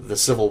to the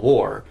Civil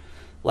War.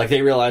 Like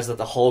they realized that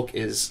the Hulk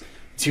is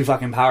too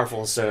fucking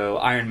powerful, so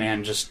Iron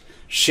Man just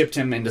shipped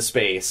him into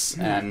space,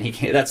 and he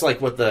can't, that's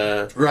like what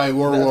the World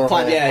War Hulk, the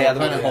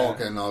Planet Hulk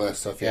and all that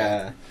stuff.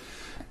 Yeah.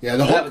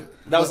 The Hulk.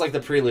 That was like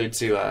the prelude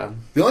to.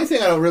 The only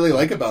thing I don't really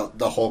like about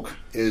the Hulk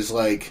is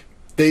like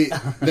they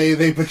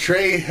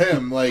portray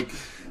him like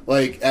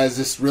as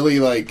this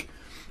really like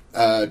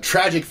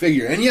tragic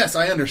figure. And yes,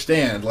 I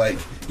understand. Like,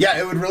 yeah,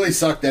 it would really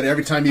suck that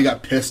every time you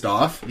got pissed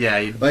off,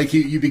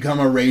 you become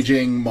a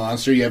raging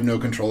monster. You have no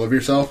control of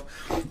yourself.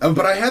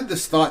 But I had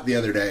this thought the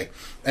other day,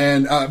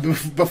 and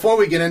before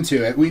we get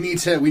into it, we need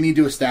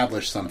to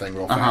establish something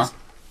real fast.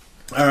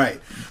 All right.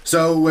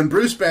 So when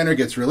Bruce Banner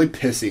gets really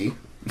pissy,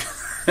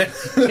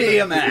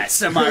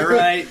 PMS, am I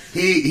right?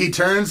 He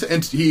turns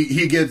and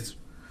he gets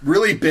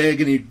really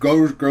big and he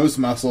grows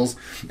muscles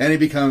and he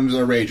becomes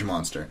a rage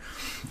monster.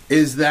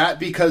 Is that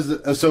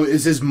because? So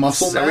is his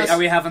muscle mass? Are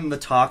we having the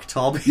talk,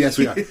 Talby? Yes,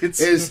 we are.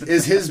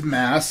 Is his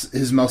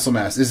muscle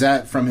mass? Is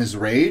that from his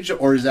rage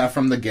or is that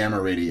from the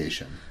gamma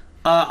radiation?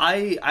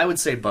 I would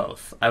say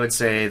both. I would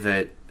say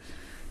that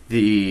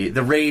the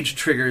rage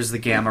triggers the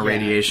gamma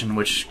radiation,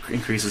 which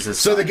increases his.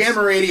 So the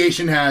gamma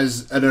radiation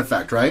has an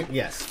effect, right?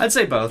 Yes, I'd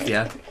say both.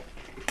 Yeah.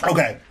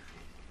 Okay.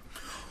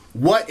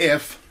 What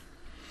if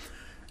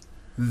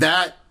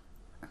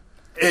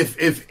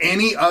if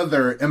any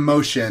other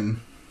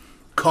emotion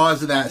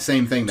caused that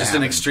same thing to happen? Just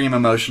an extreme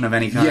emotion of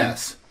any kind?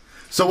 Yes.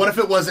 So what if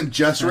it wasn't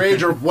just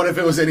rage, or what if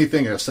it was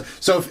anything else?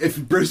 So if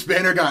Bruce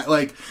Banner got,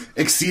 like,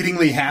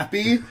 exceedingly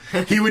happy,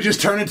 he would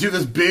just turn into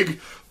this big,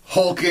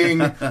 hulking,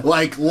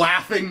 like,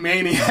 laughing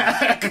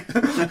maniac.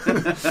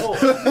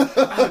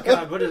 Oh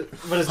God, what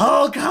is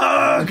Hulk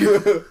hug!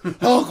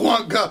 Hulk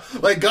want go.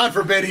 Like, God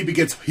forbid he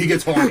gets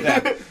horny.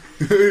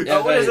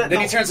 What is it?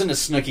 Then he turns into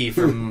Snooki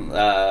from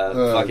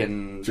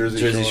fucking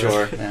Jersey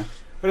Shore. Yeah.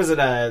 What is it?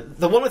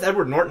 The one with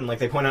Edward Norton, like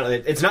they point out,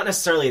 it's not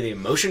necessarily the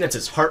emotion; it's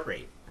his heart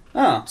rate.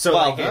 Oh, so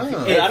well,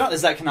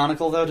 is that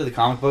canonical though to the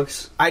comic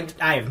books? I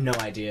have no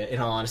idea. In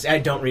all honesty, I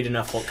don't read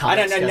enough Hulk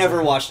comics. I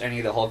never watched any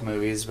of the Hulk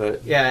movies,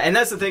 but yeah, and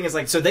that's the thing is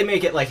like, so they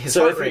make it like his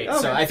heart rate.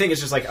 So I think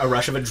it's just like a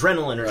rush of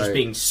adrenaline or just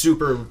being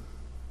super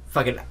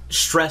fucking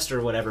stressed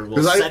or whatever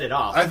will set it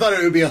off. I thought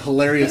it would be a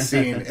hilarious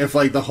scene if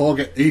like the Hulk,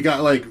 he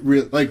got like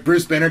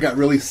Bruce Banner got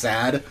really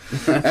sad,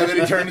 and then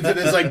he turned into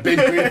this like big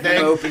weird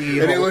thing,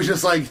 and he was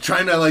just like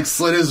trying to like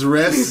slit his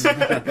wrists,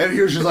 and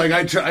he was just like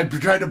I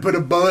tried to put a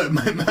bullet in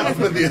my mouth,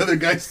 but the other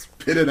guy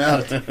spit it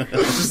out.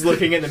 Just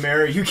looking in the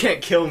mirror, you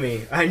can't kill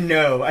me. I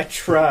know, I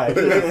tried.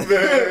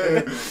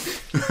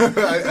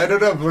 I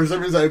don't know. For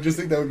some reason, I just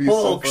think that would be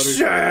Hulk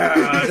so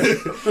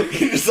funny.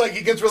 He just like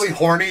he gets really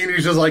horny and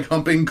he's just like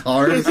humping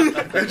cars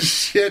and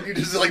shit. He's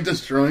just like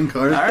destroying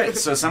cars. All right,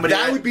 so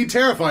that would be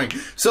terrifying.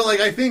 So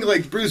like I think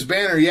like Bruce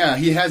Banner, yeah,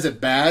 he has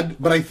it bad,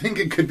 but I think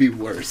it could be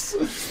worse.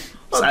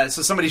 So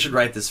somebody should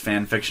write this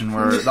fan fiction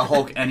where the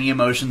Hulk, any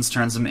emotions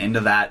turns him into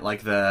that,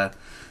 like the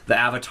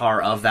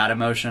avatar of that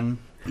emotion.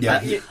 Yeah, I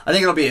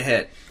think it'll be a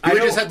hit. He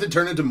would just have to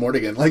turn into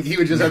Mortigan. Like he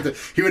would just have to.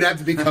 He would have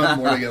to become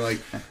Mortigan. Like,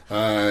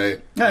 hi,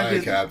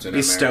 Captain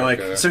He's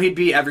America. Stoic. So he'd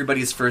be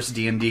everybody's first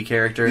D&D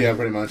character. Yeah,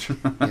 pretty much.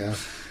 Yeah.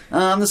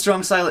 I'm the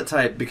strong silent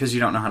type because you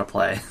don't know how to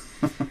play.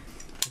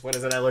 What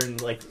is it? I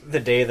learned like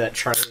the day that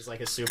Charlie's like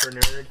a super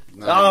nerd.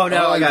 Oh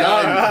no! I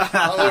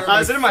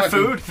got is it in my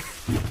food?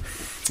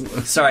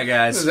 Sorry,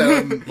 guys.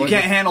 You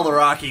can't handle the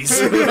Rockies.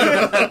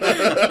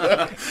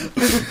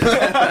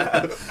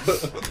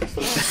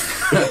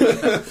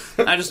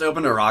 I just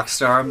opened a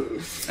Rockstar,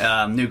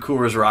 new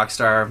Coors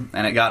Rockstar,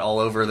 and it got all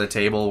over the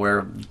table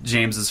where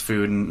James's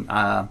food and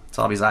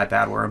Talby's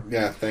iPad were.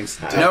 Yeah,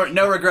 thanks.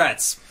 No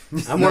regrets.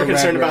 I'm more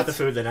concerned about the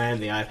food than I am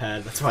the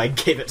iPad. That's why I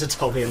gave it to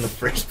Talby in the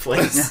first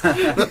place.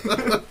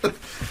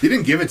 You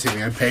didn't give it to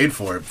me. I paid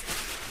for it.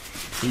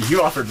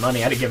 You offered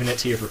money. I'd have given it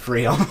to you for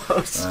free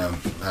almost. I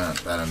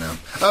don't know.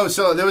 Oh,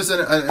 so there was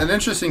an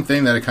interesting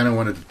thing that I kind of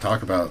wanted to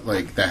talk about,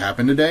 like, that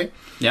happened today.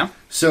 Yeah?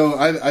 So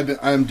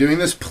I'm doing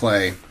this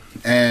play,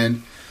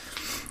 and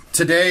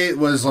today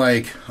was,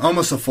 like,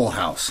 almost a full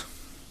house.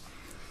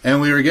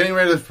 And we were getting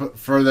ready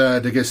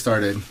to get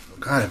started.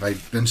 God, have I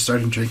been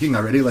starting drinking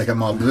already? Like,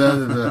 I'm all blah,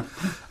 blah,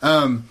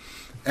 blah.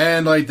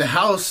 And, like, the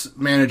house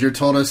manager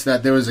told us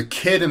that there was a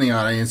kid in the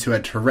audience who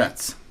had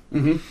Tourette's.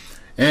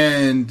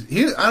 And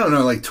I don't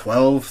know, like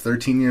 12,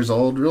 13 years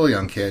old, really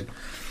young kid.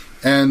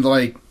 And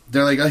like,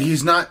 they're like, oh,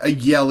 he's not a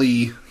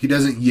yelly, he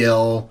doesn't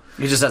yell.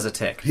 He just has a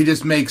tick. He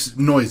just makes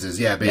noises,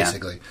 yeah,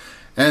 basically.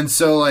 Yeah. And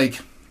so like,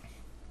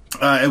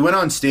 I went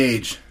on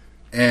stage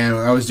and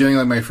I was doing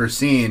like my first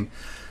scene,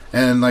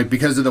 and like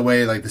because of the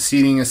way like the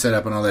seating is set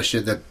up and all that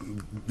shit, that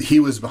he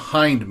was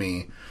behind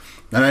me,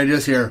 and I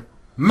just hear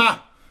ma,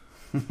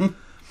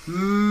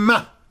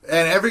 ma,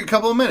 and every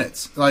couple of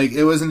minutes, like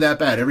it wasn't that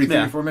bad. Every 3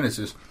 or 4 minutes,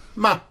 just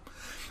ma,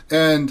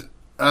 and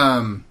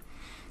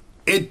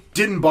it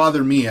didn't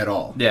bother me at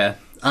all. Yeah,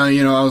 I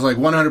was like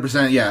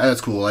 100%. Yeah,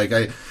 that's cool. Like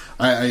I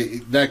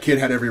that kid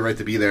had every right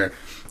to be there.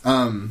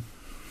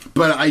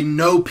 But I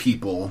know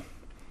people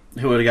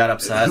who would have got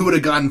upset. Who would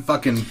have gotten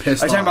fucking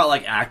pissed off. Are you talking about,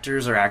 like,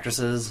 actors or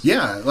actresses?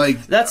 Yeah,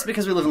 like... That's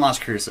because we live in Las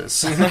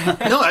Cruces.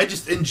 No, I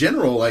just... In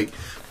general, like,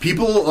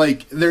 people,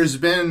 like... There's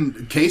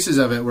been cases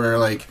of it where,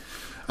 like,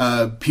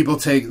 people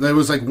take... There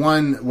was, like,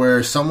 one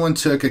where someone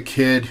took a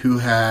kid who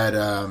had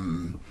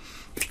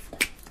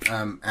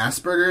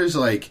Asperger's,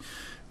 like,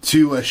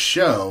 to a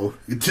show,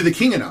 to The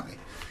King and I.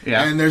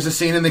 Yeah. And there's a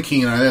scene in The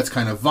King and I that's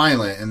kind of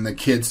violent, and the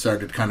kids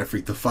started to kind of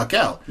freak the fuck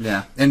out.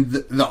 Yeah. And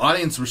the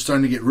audience were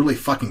starting to get really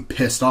fucking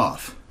pissed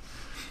off.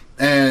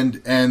 And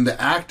the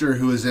actor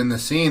who was in the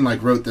scene,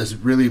 like, wrote this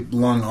really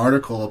long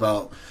article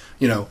about,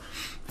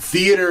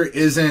 theater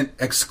isn't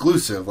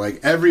exclusive.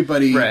 Like,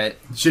 everybody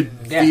should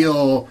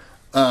feel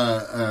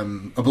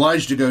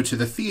obliged to go to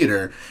the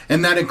theater,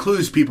 and that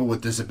includes people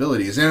with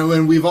disabilities. And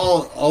when we've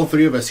all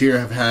three of us here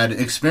have had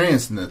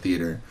experience in the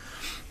theater.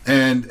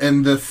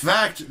 And the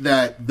fact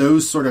that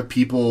those sort of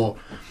people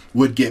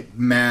would get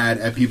mad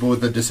at people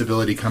with a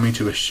disability coming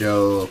to a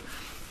show,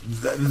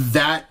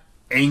 that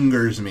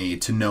angers me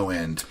to no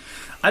end.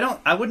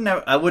 I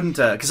wouldn't,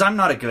 because I'm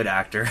not a good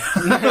actor.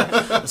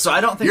 So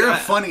I don't think you're a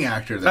funny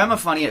actor. Though. I'm a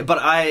funny, but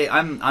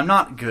I'm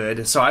not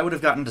good. So I would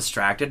have gotten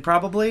distracted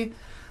probably,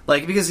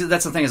 like, because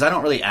that's the thing is I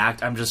don't really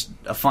act. I'm just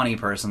a funny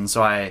person.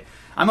 So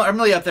I'm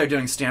really up there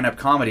doing stand-up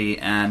comedy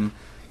and.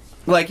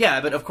 Like, yeah,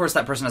 but of course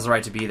that person has the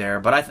right to be there.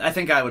 But I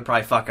think I would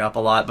probably fuck up a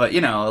lot. But,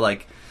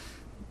 like,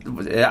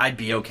 I'd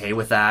be okay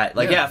with that.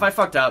 Like, yeah, if I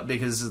fucked up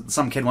because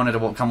some kid wanted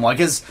to come...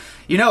 Because,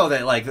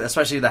 that, like,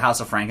 especially the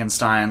House of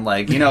Frankenstein,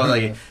 like,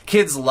 like,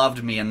 kids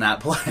loved me in that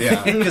play.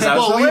 Yeah. Because I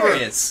was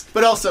hilarious.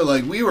 But also,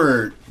 like,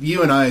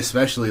 you and I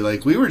especially,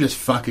 like, we were just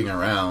fucking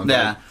around.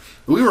 Yeah. Like,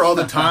 we were all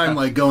the time,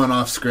 like, going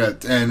off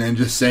script and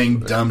just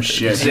saying dumb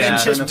shit. Yeah,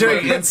 and just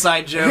doing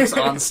inside jokes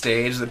on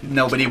stage that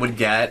nobody would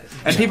get.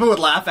 And people would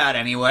laugh at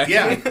anyway.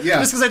 Yeah.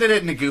 Just because I did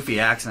it in a goofy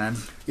accent.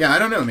 Yeah, I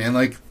don't know, man.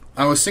 Like,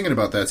 I was thinking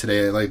about that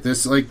today. Like,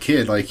 this, like,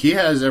 kid, like, he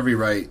has every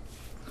right.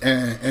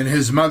 And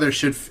his mother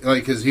should,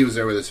 like, because he was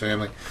there with his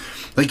family.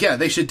 Like, yeah,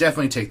 they should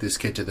definitely take this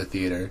kid to the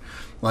theater.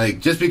 Like,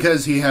 just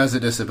because he has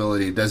a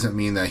disability doesn't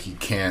mean that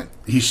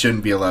he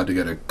shouldn't be allowed to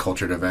go to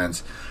cultured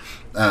events.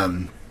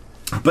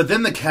 But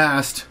then the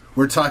cast,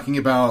 we're talking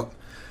about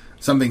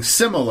something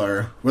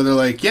similar, where they're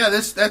like, yeah,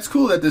 that's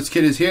cool that this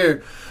kid is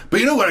here. But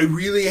you know what I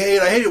really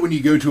hate? I hate it when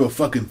you go to a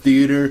fucking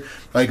theater,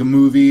 like a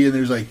movie, and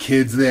there's like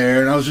kids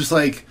there. And I was just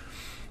like,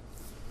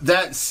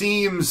 that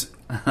seems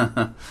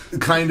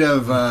kind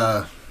of...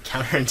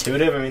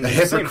 counterintuitive? I mean...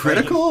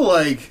 hypocritical?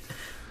 Like,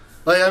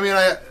 I mean,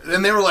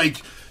 and they were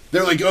like...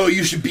 They're like, oh,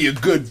 you should be a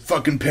good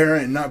fucking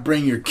parent and not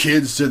bring your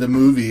kids to the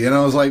movie. And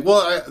I was like,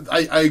 well,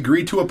 I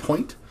agree to a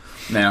point.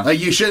 No. Like,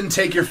 you shouldn't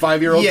take your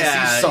 5-year-old to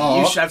see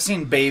Saw. I've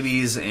seen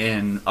babies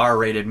in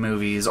R-rated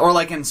movies. Or,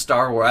 like, in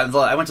Star Wars.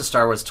 I went to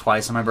Star Wars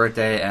twice on my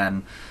birthday,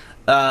 and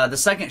the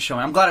second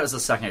showing... I'm glad it was the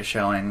second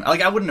showing.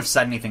 Like, I wouldn't have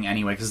said anything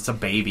anyway, because it's a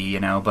baby,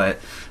 But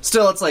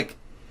still, it's like...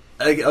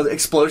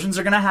 explosions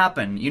are gonna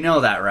happen. You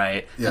know that,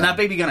 right? Yeah. And that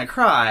baby gonna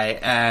cry,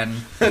 and...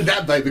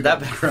 that baby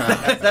gonna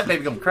cry. That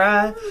baby gonna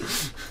cry.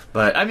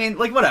 But, I mean,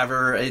 like,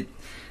 whatever.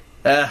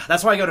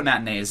 That's why I go to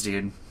matinees,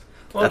 dude.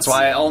 Well, that's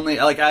why I only...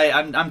 Like,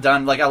 I'm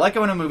done. Like, I like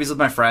going to movies with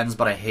my friends,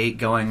 but I hate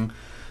going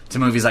to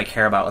movies I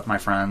care about with my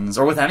friends,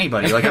 or with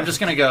anybody. Like, I'm just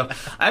gonna go...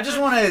 I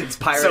just want to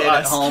pirate it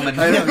at home. And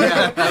I know,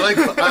 yeah. I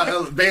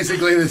like...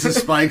 basically, this is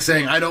Spike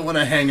saying, I don't want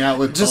to hang out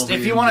with just,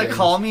 Colby if you want to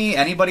call me,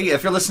 anybody,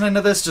 if you're listening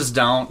to this, just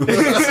don't.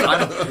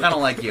 I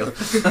don't like you.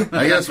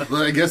 I guess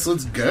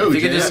let's go. You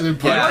can just... I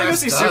want to go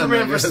see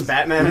Superman versus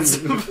Batman and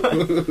stuff.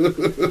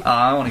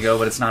 I want to go,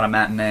 but it's not a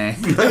matinee.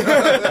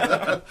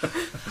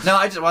 No,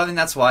 I think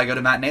that's why I go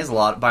to matinees a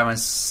lot by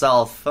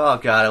myself. Oh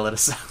god, I led a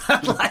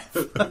sad life.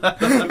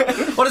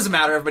 What does it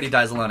matter? Everybody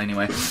dies alone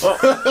anyway. Well,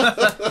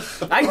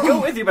 I can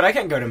go with you, but I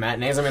can't go to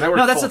matinees. I mean, I work.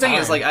 No, that's the thing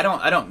time. Is like I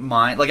don't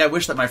mind. Like I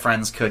wish that my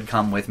friends could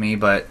come with me,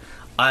 but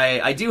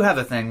I do have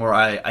a thing where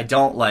I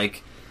don't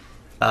like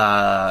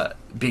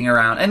being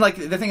around. And like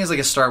the thing is, like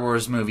a Star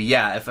Wars movie,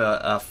 yeah. If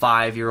a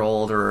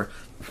 5-year-old or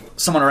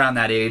someone around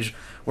that age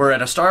were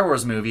at a Star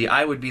Wars movie,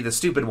 I would be the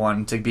stupid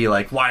one to be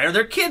like, why are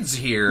there kids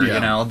here?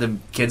 Yeah. The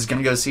kid's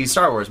gonna go see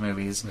Star Wars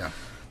movies.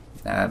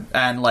 Yeah.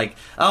 And like,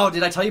 oh,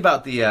 did I tell you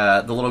about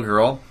the little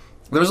girl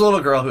There was a little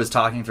girl who was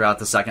talking throughout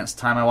the second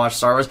time I watched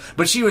Star Wars,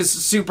 but she was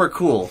super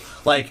cool.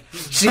 Like,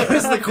 she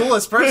was the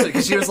coolest person,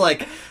 because she was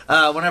like,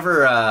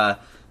 whenever,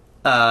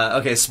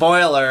 okay,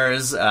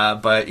 spoilers,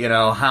 but, you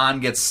know,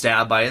 Han gets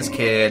stabbed by his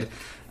kid,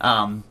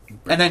 and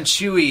then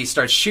Chewie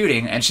starts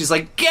shooting, and she's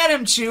like, "Get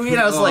him, Chewie!" And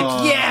I was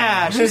like,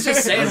 "Yeah!" She's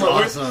just saying what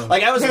awesome.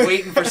 like, I was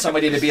waiting for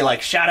somebody to be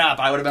like, "Shut up!"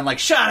 I would have been like,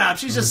 "Shut up!"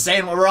 She's just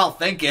saying what we're all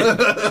thinking.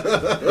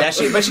 But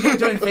she kept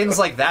doing things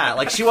like that.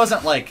 Like, she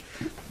wasn't like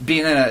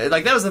being in a,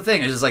 like, that was the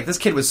thing. It was just like, this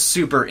kid was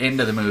super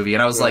into the movie,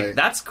 and I was like,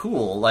 "That's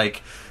cool."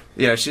 Like,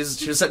 you know, she was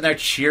sitting there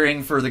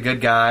cheering for the good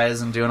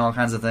guys and doing all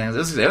kinds of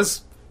things. It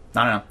was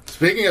I don't know.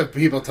 Speaking of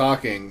people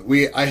talking,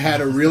 I had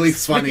a really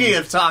funny. Speaking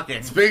of talking,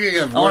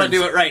 I want to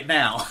do it right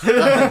now.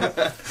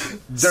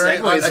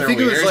 During, I think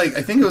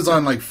it was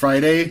on like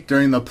Friday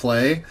during the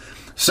play.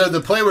 So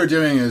the play we're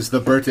doing is The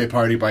Birthday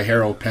Party by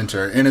Harold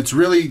Pinter, and it's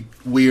really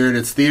weird.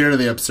 It's theater of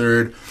the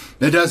absurd.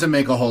 It doesn't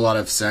make a whole lot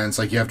of sense.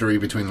 Like, you have to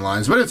read between the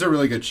lines, but it's a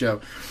really good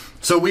show.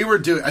 So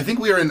I think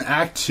we were in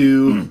Act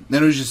 2, and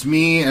it was just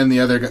me and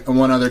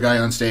one other guy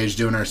on stage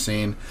doing our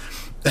scene.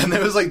 And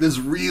there was like this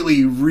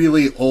really,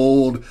 really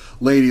old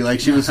lady, like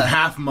she was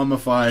half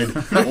mummified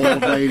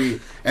old lady,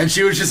 and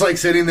she was just like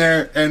sitting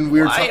there, and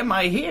we were Why am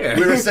I here?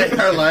 We were saying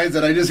our lines,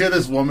 and I just hear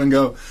this woman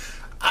go,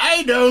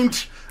 "I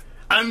don't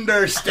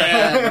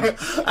understand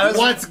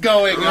what's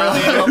going on."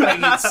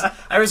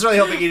 I was really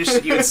hoping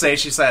you would say,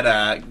 she said,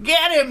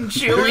 "Get him,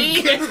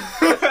 Chewie."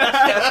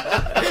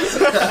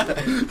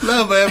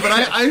 No, man, but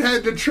I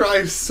had to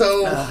try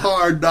so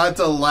hard not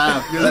to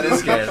laugh. You know? That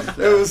is good.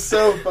 It was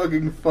so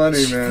fucking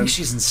funny, I man. think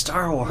she's in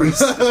Star Wars.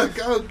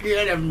 Go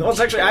get him. Well, it's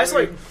actually,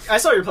 I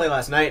saw your play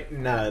last night,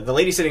 and the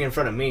lady sitting in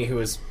front of me, who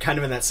was kind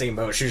of in that same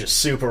boat, she was just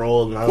super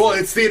old. And I was Well,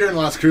 it's theater in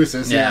Las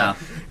Cruces. Yeah.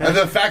 And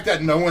the fact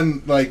that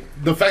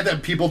the fact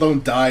that people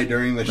don't die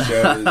during the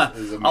show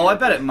is Oh, I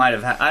bet it might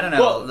have. I don't know.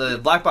 Well, the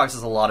Black Box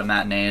is a lot of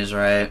matinees,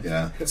 right?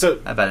 Yeah. so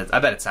I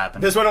bet it's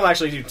happened. this one I'll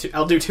actually do.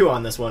 I'll do two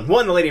on this one.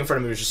 One, the lady in front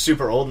of me was just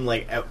super old, and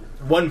like at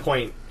one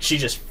point she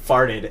just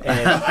farted,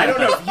 and I don't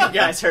know if you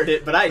guys heard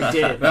it, but I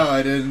did. No,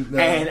 I didn't. No.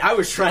 And I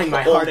was trying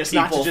my Old hardest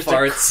not to people just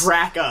farts.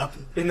 crack up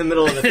in the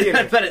middle of the I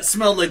theater. bet it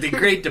smelled like the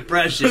Great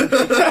Depression.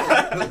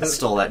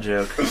 Stole that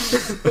joke.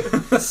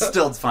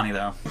 Still, it's funny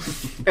though.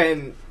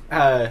 And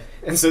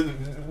so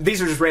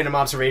these are just random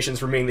observations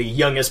from being the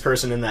youngest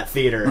person in that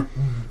theater.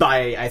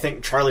 By, I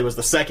think Charlie was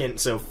the second,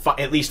 so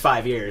at least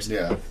 5 years.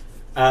 Yeah.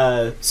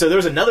 So there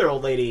was another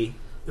old lady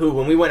who,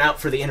 when we went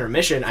out for the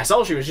intermission, I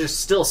saw she was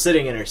just still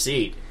sitting in her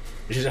seat.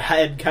 Her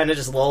head kind of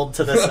just lulled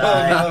to the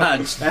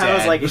side. And I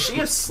was like, is she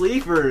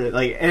asleep or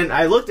like? And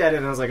I looked at it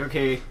and I was like,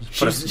 okay,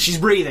 she's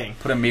breathing.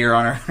 Put a mirror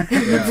on her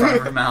in front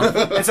of her mouth.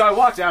 And so I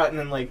walked out, and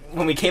then like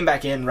when we came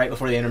back in right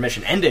before the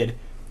intermission ended,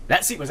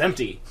 that seat was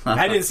empty.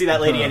 I didn't see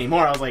that lady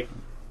anymore. I was like,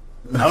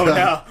 oh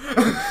no.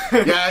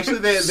 Yeah, actually,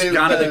 they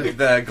Gone to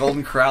the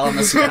Golden Corral in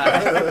the sky,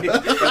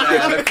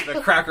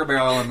 the Cracker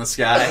Barrel in the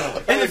sky.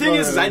 And the thing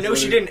is I know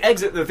she didn't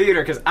exit the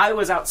theater because I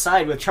was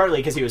outside with Charlie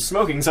because he was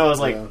smoking. So I was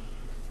like,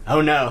 oh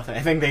no,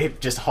 I think they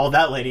just hauled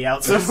that lady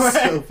out somewhere.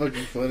 That's so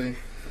fucking funny.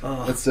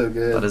 That's so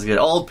good. That is good.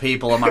 Old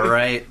people, am I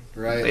right?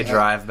 Right. They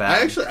drive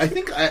back. I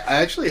think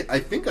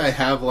I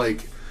have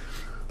like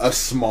a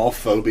small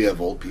phobia of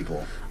old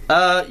people.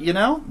 You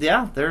know,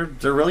 yeah, they're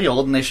really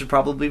old and they should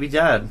probably be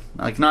dead.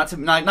 Like, not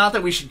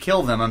that we should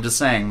kill them. I'm just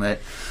saying that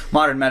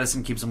modern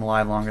medicine keeps them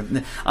alive longer.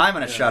 I'm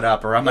gonna shut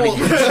up, or I'm gonna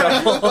get in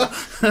trouble.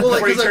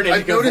 Well, you turn into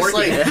I've noticed,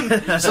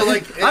 like, so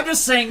like, I'm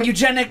just saying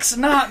eugenics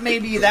not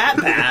maybe that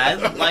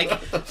bad. Like,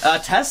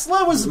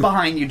 Tesla was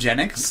behind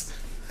eugenics.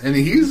 and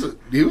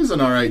he was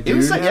an alright dude. It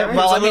was like, He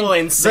was a little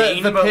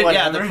insane, but the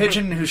whatever.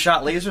 pigeon who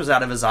shot lasers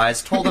out of his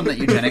eyes told him that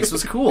eugenics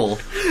was cool.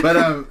 But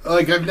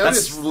like I've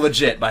noticed. That's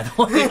legit, by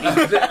the way.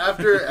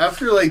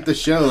 after like the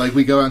show, like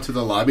we go out to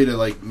the lobby to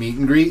like meet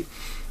and greet,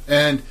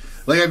 and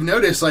like I've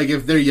noticed, like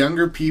if they're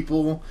younger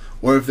people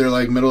or if they're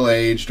like middle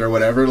aged or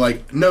whatever,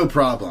 like no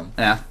problem.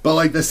 Yeah. But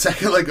like the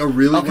second like a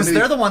really Because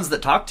they're the ones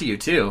that talk to you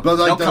too. but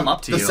like They'll come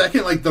up to the you.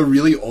 second like the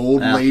really old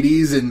Yeah.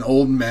 ladies and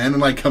old men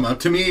like come up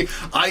to me,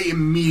 I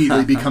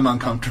immediately become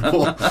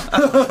uncomfortable.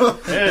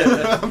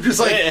 I'm just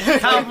like.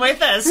 Come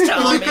with us,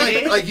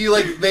 Tommy. Like you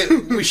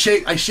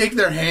I shake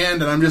their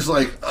hand and I'm just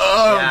like,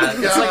 oh Yeah,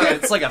 my God.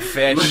 it's like a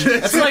fish.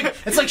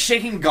 It's like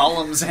shaking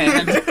Gollum's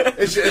hand.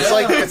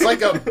 It's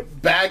like a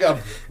bag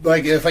of,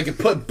 like if I could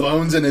put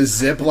bones in a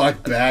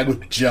Ziploc bag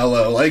with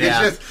Jello. Like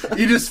Yeah. it's just,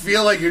 you just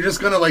feel like you're just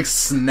gonna like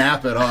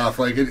snap it off.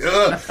 Like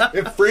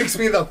it freaks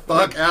me the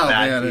fuck out,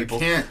 Bad man. people. I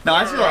can't. No,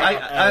 I feel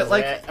I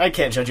like. I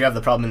can't judge you. I have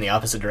the problem in the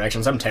opposite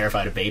directions. I'm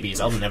terrified of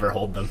babies. I'll never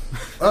hold them.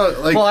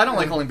 Like, Well, I don't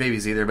like holding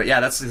babies either, but yeah,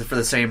 that's for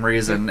the same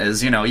reason.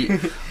 Is I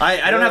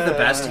don't have the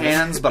best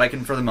hands, but I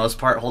can for the most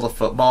part hold a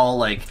football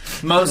like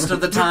most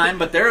of the time.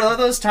 But there are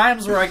those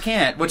times where I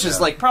can't, which is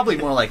like probably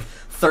more like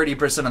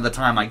 30% of the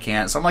time I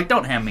can't. So I'm like,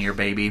 don't hand me your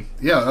baby.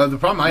 Yeah, the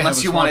problem I have Unless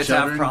with you small want it to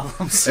have children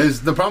problems.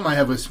 is the problem I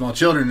have with small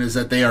children is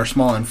that they are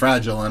small and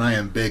fragile, and I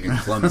am big and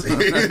clumsy.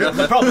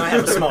 The problem I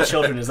have with small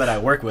children is that I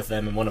work with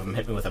them, and one of them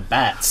hit me with a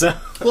bat. So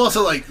Well,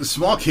 also like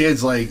small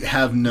kids like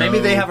have no. Maybe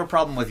they have a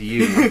problem with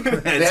you.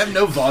 They have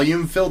no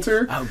volume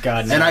filter. oh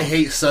god, no. And I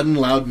hate sudden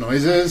loud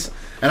noises.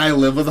 And I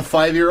live with a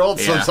 5-year-old,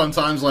 so Yeah.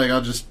 sometimes like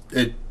I'll just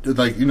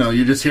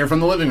you just hear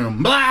from the living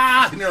room,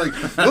 blah, and you're like,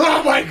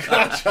 oh my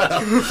god, shut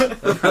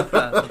up.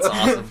 That's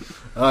awesome.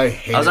 I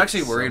hate. I was it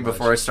actually so worried much.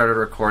 before I started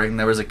recording.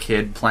 There was a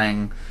kid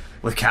playing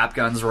with cap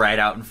guns right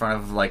out in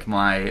front of like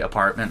my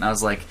apartment. And I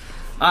was like,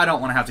 I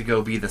don't want to have to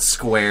go be the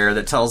square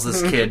that tells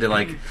this kid to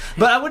like.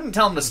 But I wouldn't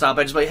tell him to stop.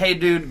 I'd just be like, hey,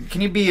 dude,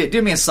 can you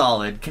do me a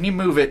solid? Can you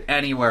move it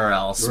anywhere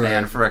else,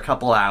 man, Right. for a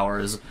couple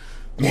hours?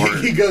 Or,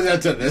 He goes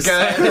out to this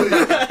side.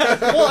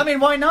 well, I mean,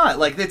 why not?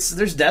 Like,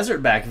 there's desert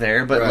back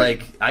there, but Right.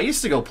 like, I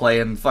used to go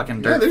play in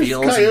fucking dirt there's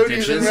fields and coyotes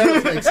ditches. and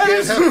rattlesnakes.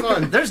 Kids, have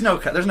fun. There's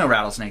no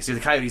rattlesnakes, dude. The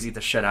coyotes eat the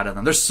shit out of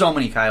them. There's so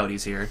many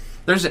coyotes here.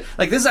 There's this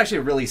is actually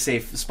a really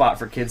safe spot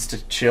for kids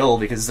to chill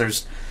because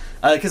there's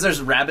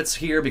rabbits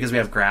here because we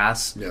have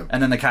grass, Yeah.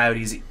 and then the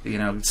coyotes,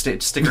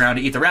 stick around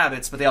to eat the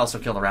rabbits, but they also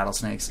kill the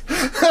rattlesnakes.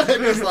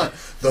 It's like,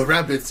 the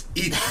rabbits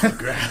eat the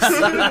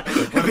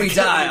grass. When we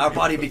die, our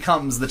body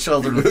becomes the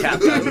children with cap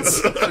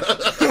guns.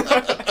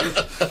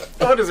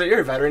 What is it? You're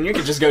a veteran. You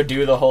could just go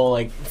do the whole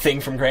like thing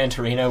from Gran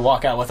Torino,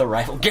 walk out with a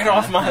rifle, get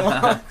off my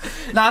lawn.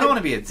 No, I don't want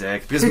to be a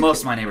dick because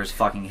most of my neighbors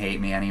fucking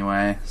hate me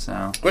anyway.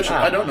 So Which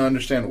I don't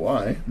understand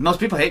why. most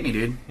people hate me,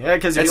 dude. Yeah,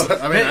 because I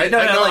mean, I know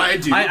I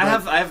do, I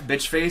but- have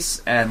bitch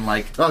face and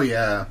like Oh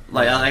yeah.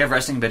 I have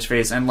resting bitch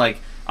face and like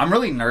I'm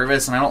really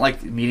nervous and I don't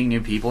like meeting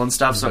new people and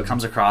stuff, so it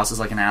comes across as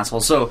like an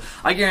asshole. So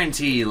I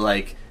guarantee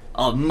like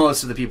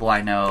most of the people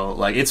I know,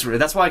 like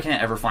that's why I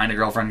can't ever find a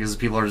girlfriend because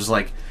people are just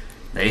like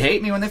they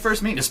hate me when they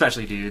first meet,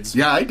 especially dudes.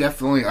 Yeah,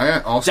 I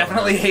also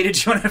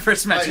Hated you when I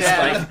first met you.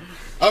 Yeah.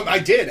 Spike. I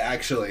did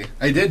actually.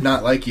 I did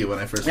not like you when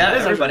I first Yeah, met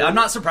you. everybody. I'm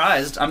not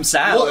surprised. I'm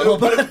sad. a little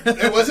Well, bit. but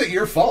it wasn't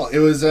your fault. It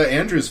was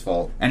Andrew's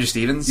fault. Andrew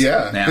Stevens.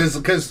 Yeah,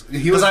 because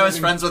he Was I was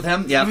living- friends with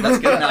him? Yeah, that's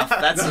good enough.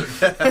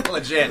 That's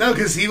legit. No,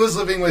 because he was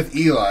living with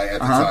Eli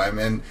at the time,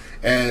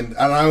 and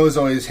I was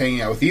always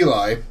hanging out with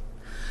Eli,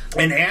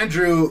 and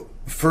Andrew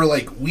for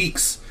like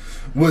weeks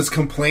was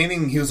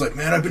complaining. He was like,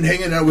 "Man, I've been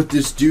hanging out with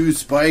this dude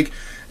Spike,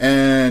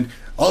 and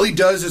all he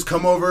does is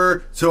come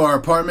over to our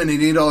apartment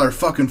and eat all our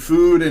fucking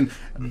food and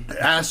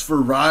ask for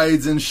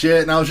rides and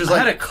shit." And I was just I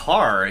like, had a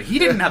car. He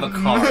didn't have a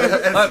car.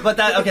 But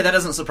that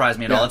doesn't surprise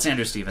me at all. It's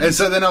Andrew Stevens. And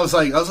so then I was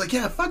like,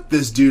 yeah, fuck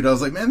this dude. I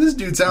was like, man, this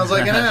dude sounds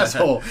like an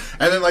asshole.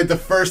 And then like the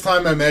first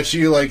time I met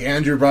you, like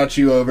Andrew brought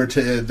you over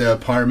to the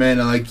apartment,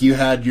 and like you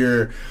had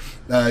your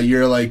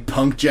like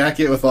punk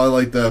jacket with all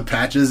like the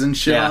patches and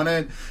shit Yeah. on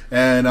it,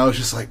 and I was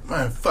just like,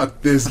 man,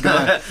 fuck this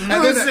guy.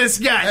 Who's this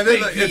guy And then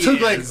think like, he it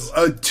took is?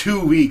 like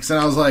 2 weeks, and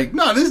I was like,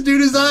 no, this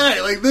dude is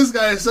alright. Like this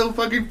guy is so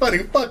fucking funny.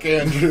 Fuck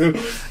Andrew.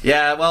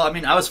 Yeah, well, I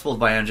mean, I was fooled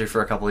by Andrew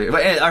for a couple of years.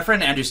 But our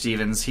friend Andrew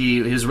Stevens,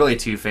 he was really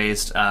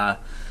two-faced.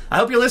 I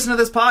hope you listen to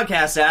this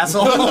podcast,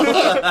 asshole.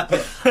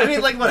 I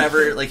mean, like,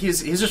 whatever. Like,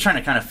 he's just trying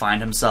to kind of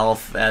find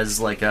himself as,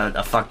 like,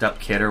 a fucked up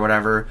kid or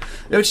whatever.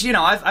 Which,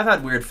 I've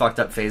had weird fucked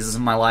up phases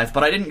in my life,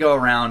 but I didn't go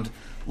around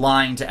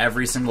lying to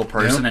every single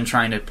person Yeah. and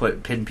trying to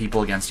pin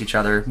people against each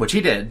other, which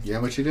he did. Yeah,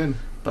 what you did.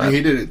 But-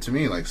 he did it to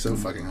me like so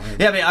fucking hard.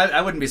 Yeah, I mean,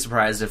 I wouldn't be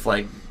surprised if,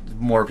 like,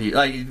 more people...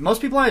 Like,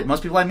 most people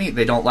I meet,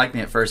 they don't like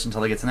me at first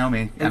until they get to know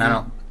me, and I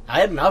don't... I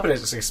had an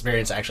opposite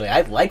experience actually.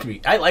 I liked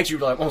you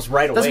like almost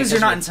right away. That's because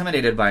you're not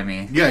intimidated by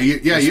me. Yeah,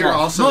 you're Small.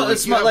 also Well, like,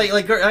 it's small,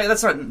 like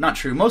that's not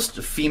true. Most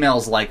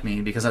females like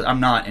me because I'm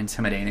not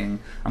intimidating.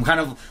 I'm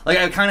kind of like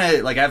I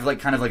have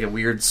like kind of like a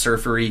weird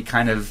surfery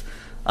kind of.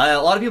 A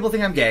lot of people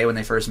think I'm gay when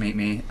they first meet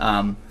me.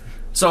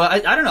 So I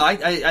don't know. I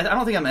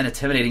don't think I'm an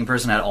intimidating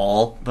person at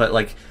all. But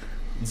like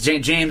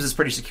James is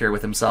pretty secure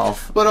with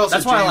himself. But also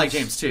that's why I like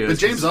James too. But It's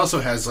James just- also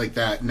has like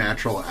that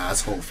natural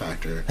asshole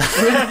factor.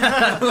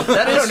 that know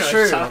is what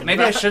you're true. talking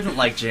Maybe I shouldn't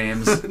like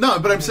James. No,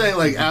 but I'm saying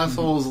like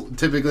assholes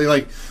typically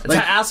like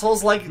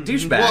Assholes like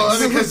douchebags. well, I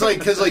mean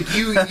because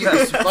you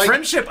like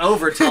Friendship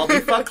over,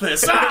 Talby. Fuck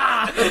this.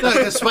 Ah! no,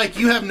 'cause, Spike,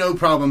 you have no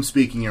problem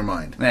speaking your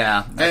mind.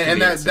 Yeah,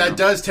 And that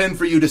does tend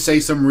for you to say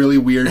some really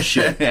weird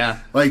shit, Yeah.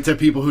 like to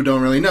people who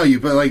don't really know you.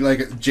 But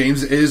like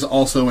James is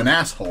also an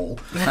asshole,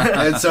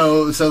 and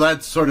so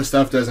that sort of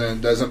stuff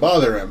doesn't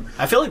bother him.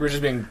 I feel like we're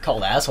just being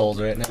called assholes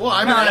right now. Well,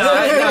 I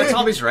No, mean,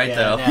 Talby's right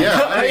though.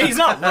 Yeah, I mean- he's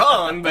not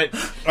wrong, but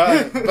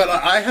but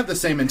I have the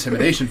same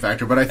intimidation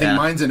factor, but I think Yeah.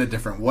 mine's in a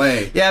different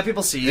way. Yeah,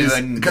 people see you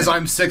and Because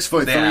I'm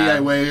 6'3", Yeah. I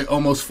weigh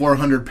almost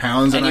 400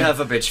 pounds, and you I have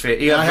a bitch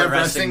face. You have I a have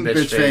resting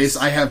resting bitch face.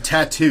 I have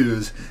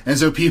tattoos, and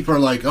so people are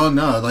like, "Oh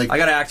no!" Like, I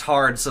gotta act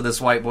hard so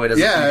this white boy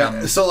doesn't yeah.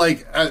 think I'm. So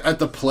like at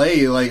the play,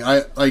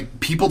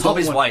 people don't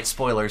Talby's want, white.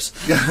 Spoilers.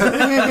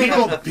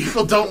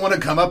 people don't want to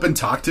come up and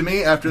talk to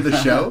me after the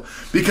show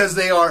because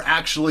they are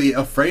actually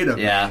afraid of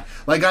Yeah. me.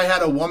 Like I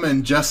had a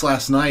woman just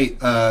last night.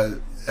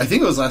 I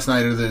think it was last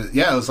night it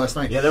was last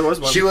night. Yeah, there was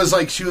one. She was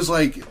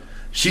like,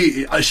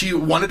 she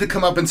wanted to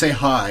come up and say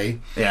hi.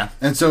 Yeah.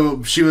 And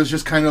so she was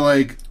just kind of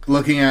like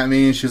looking at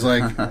me, and she's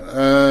like,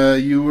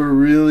 you were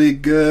really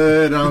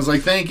good. And I was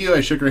like, thank you.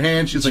 I shook her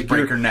hand. She's like,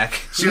 break her neck.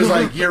 She was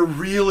like, you're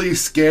really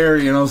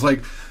scary. And I was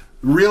like,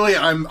 really,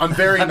 I'm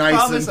very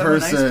nice in person. I'm a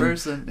nice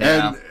person.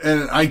 Yeah.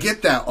 And I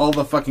get that all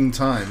the fucking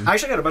time. I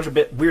actually got a bunch of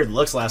weird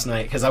looks last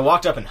night because I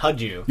walked up and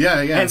hugged you. Yeah.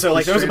 And so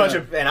like there was a bunch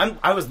of, and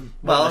I was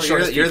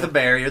you're the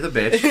bear, you're the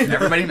bitch.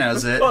 Everybody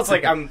knows it. Well, it's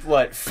like I'm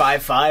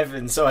 5'5",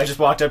 and so I just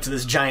walked up to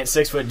this giant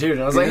 6-foot dude,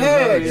 and I was like,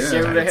 hey,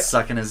 Started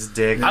sucking his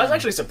dick. I was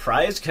actually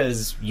surprised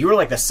because you were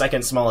like the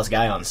second smallest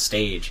guy on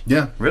stage.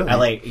 Yeah, really.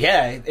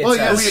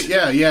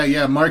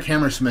 Mark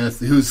Hammersmith,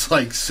 who's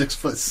like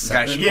 6'7".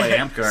 Guy should play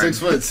amp guard.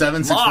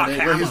 6'7", 6'8",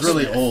 where he's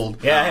really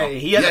old. Yeah,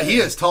 he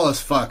is tall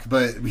as fuck,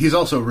 but he's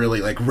also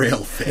really like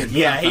rail thin.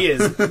 Yeah, he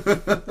is.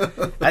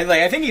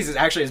 I think he's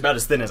actually about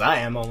as thin as I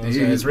am almost.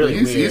 It's really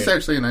weird. He's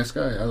actually a nice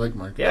guy. I like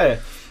Mark. Yeah.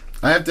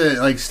 I have to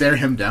like stare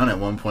him down at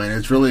one point.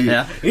 It's really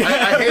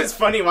it's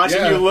funny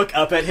watching you look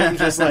up at him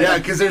just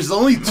like because there's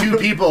only two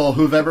people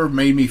who've ever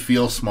made me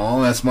feel small.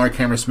 And that's Mark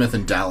Hammersmith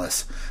and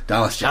Dallas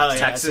Jackson.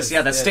 Texas.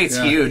 That state's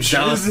huge.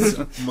 Dallas is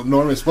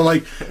enormous.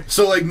 But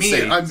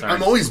me,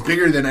 I'm always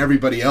bigger than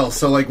everybody else.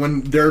 So like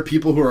when there are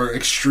people who are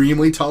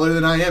extremely taller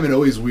than I am, it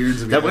always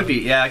weirds me. That would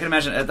be I can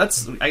imagine.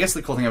 That's I guess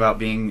the cool thing about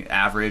being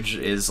average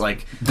is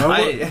like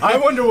I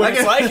wonder what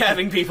it's like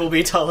having people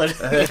be taller.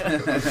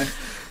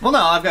 Well, no,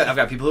 I've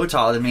got people who are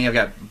taller than me.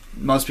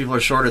 Most people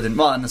are shorter than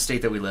in the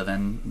state that we live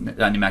in,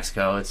 New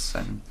Mexico.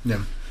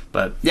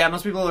 But yeah,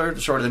 most people are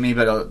shorter than me.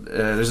 But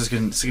there's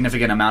a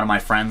significant amount of my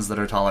friends that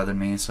are taller than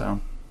me. So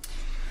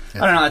I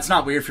don't know. It's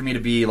not weird for me to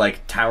be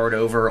like towered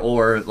over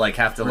or like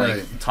have to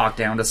like talk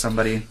down to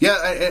somebody. Yeah,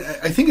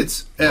 I think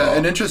it's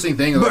an interesting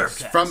thing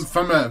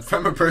from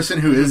a person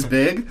who is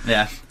big.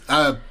 Yeah,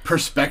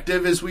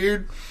 perspective is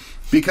weird.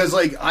 Because,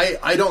 like,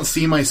 I don't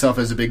see myself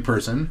as a big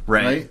person,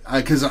 right?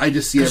 Because I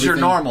just see everything. Because you're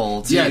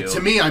normal to you. To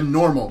me, I'm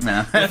normal.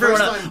 Yeah.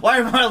 Why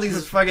are all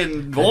these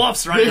fucking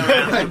dwarfs running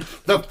around?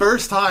 The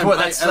first time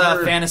that's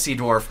fantasy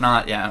dwarf,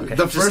 not, okay.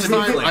 The first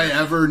time I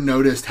ever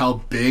noticed how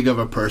big of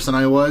a person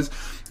I was,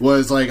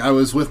 like, I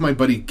was with my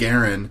buddy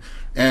Garen,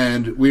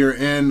 and we were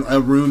in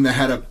a room that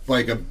had a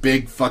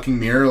big fucking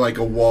mirror, like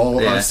a wall,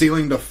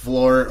 ceiling to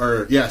floor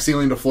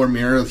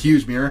mirror, a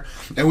huge mirror,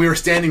 and we were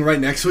standing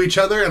right next to each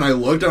other, and I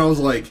looked and I was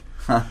like,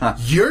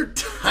 you're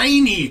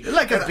tiny. You're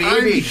like a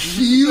baby. I'm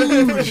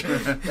huge.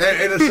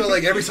 and so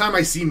like every time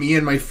I see me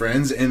and my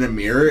friends in a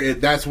mirror,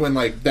 that's when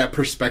like that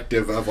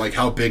perspective of like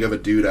how big of a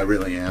dude I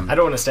really am. I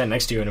don't want to stand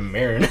next to you in a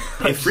mirror.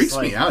 It freaks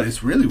me out.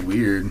 It's really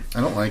weird.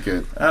 I don't like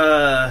it.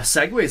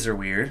 Segues are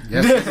weird.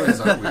 Yeah,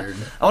 segues are weird.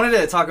 I wanted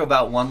to talk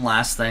about one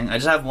last thing. I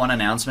just have one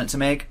announcement to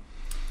make.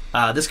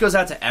 This goes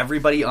out to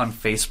everybody on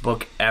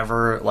Facebook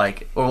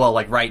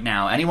right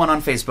now. Anyone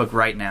on Facebook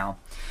right now.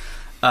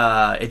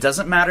 It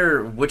doesn't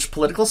matter which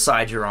political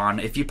side you're on.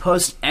 If you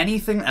post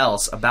anything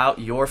else about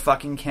your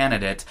fucking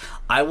candidate,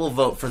 I will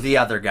vote for the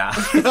other guy.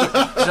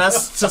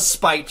 Just to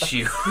spite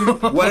you.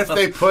 What do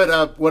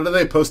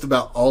they post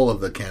about all of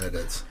the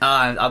candidates?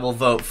 I will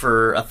vote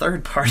for a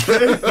third party.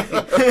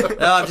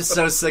 I'm just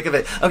so sick of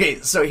it.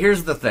 Okay, so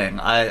here's the thing.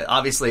 My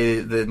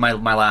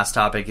last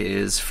topic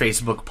is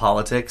Facebook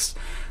politics.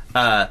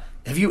 Have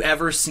you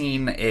ever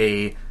seen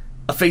a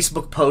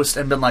Facebook post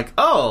and been like,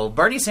 oh,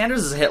 Bernie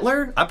Sanders is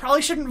Hitler? I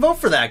probably shouldn't vote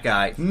for that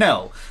guy.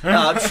 No.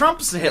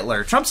 Trump's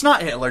Hitler. Trump's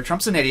not Hitler.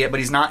 Trump's an idiot,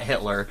 but he's not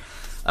Hitler.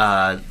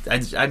 I'm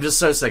just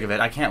so sick of it.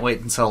 I can't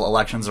wait until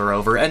elections are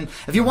over. And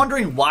if you're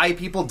wondering why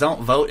people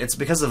don't vote, it's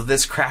because of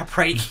this crap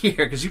right here.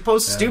 Because you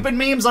post stupid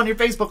memes on your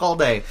Facebook all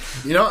day.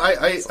 You know, I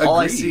agree. All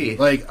I see.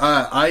 Like,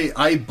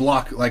 I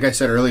block, like I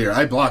said earlier,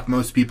 I block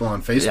most people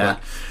on Facebook. Yeah.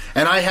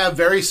 And I have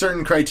very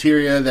certain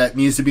criteria that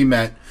needs to be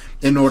met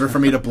in order for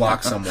me to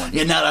block someone.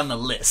 You're not on the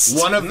list.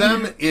 One of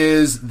them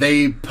is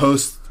they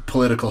post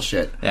political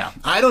shit. Yeah.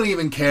 I don't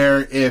even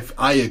care if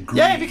I agree.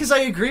 Yeah, because I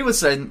agree with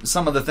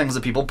some of the things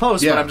that people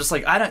post, but I'm just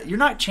like, you're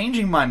not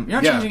changing mine.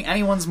 You're not changing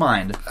anyone's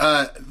mind.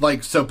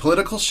 So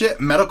political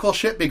shit, medical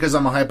shit, because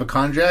I'm a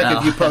hypochondriac.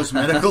 If you post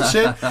medical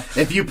shit,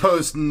 if you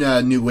post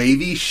new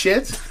wavy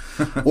shit,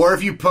 or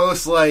if you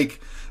post like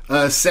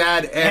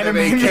sad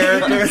anime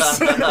characters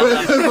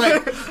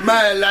like,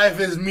 my life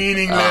is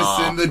meaningless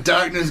and the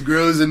darkness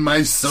grows in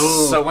my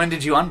soul. So when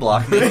did you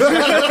unblock me?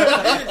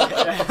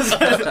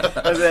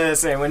 I was gonna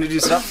say, when did you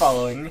stop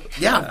following?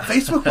 Yeah,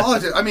 Facebook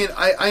politics. I mean,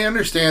 I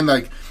understand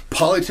like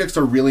politics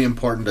are really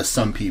important to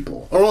some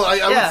people, or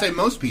I would say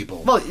most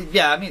people. Well,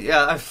 yeah, I mean,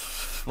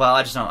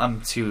 I just don't.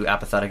 I'm too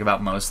apathetic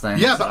about most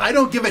things. Yeah, but I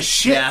don't give a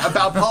shit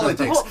about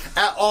politics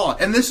at all.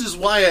 And this is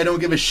why I don't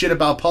give a shit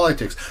about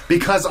politics.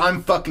 Because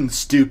I'm fucking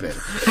stupid.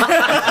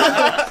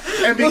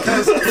 And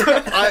because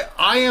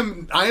I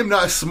am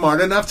not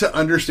smart enough to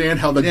understand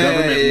how the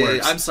government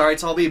works. I'm sorry,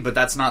 Toby, but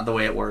that's not the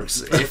way it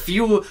works. If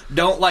you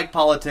don't like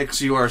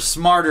politics, you are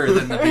smarter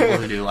than the people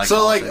who do like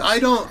politics. I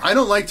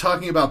don't like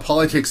talking about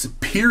politics,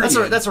 period.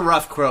 That's a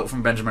rough quote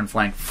from Benjamin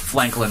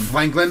Franklin.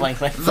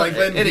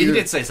 Franklin. He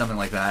did say something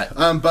like that.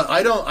 But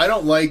I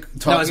don't like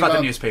talking No, it's about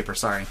the newspaper,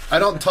 sorry. I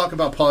don't talk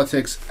about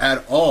politics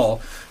at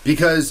all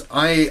because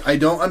I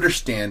don't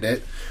understand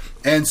it.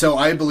 And so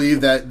I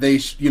believe that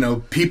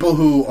people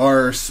who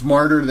are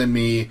smarter than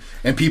me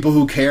and people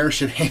who care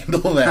should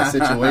handle that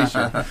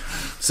situation.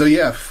 So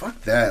yeah,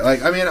 fuck that.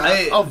 Like, I mean,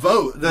 I'll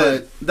vote.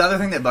 The other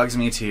thing that bugs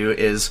me too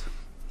is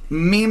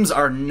memes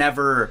are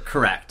never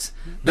correct.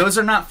 Those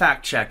are not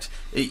fact checked.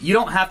 You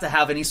don't have to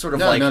have any sort of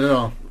not at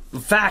all.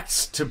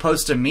 Facts to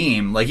post a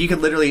meme. Like, you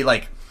could literally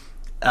I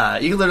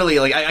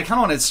kind of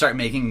want to start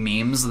making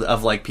memes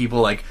of like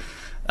people like.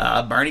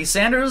 Bernie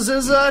Sanders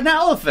is an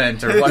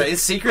elephant, or what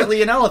is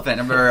secretly an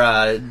elephant,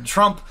 or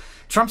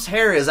Trump's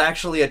hair is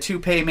actually a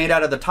toupee made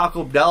out of the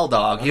Taco Bell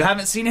dog. You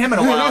haven't seen him in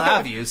a while,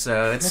 have you?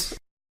 So it's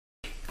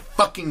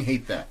fucking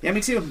hate that. Yeah,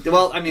 me too.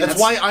 Well, I mean that's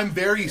why I'm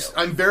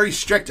very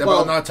strict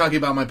about not talking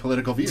about my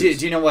political views.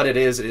 Do you know what it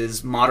is? It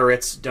is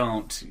moderates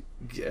don't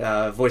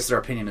voice their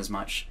opinion as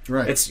much.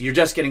 Right. You're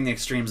just getting the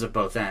extremes of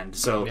both ends.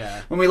 So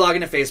when we log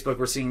into Facebook,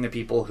 we're seeing the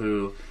people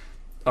who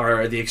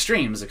are the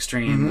extremes,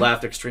 extreme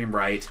left, extreme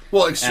right.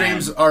 Well,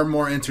 extremes are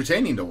more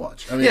entertaining to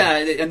watch. I mean, yeah,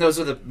 and those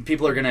are the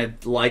people who are going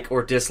to like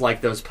or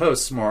dislike those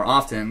posts more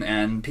often,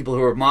 and people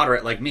who are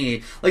moderate like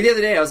me. Like the other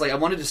day, I was like, I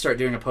wanted to start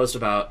doing a post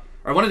about,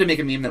 or I wanted to make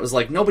a meme that was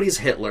like, nobody's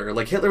Hitler.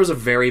 Like, Hitler was a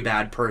very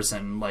bad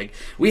person. Like,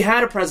 we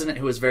had a president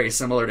who was very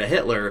similar to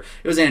Hitler.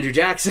 It was Andrew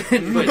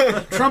Jackson.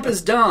 But Trump is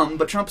dumb,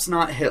 but Trump's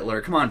not Hitler.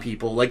 Come on,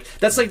 people. Like,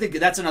 that's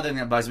another thing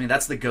that bugs me.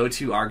 That's the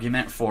go-to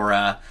argument for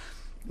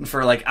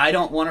like, I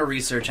don't want to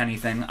research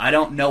anything. I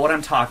don't know what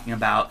I'm talking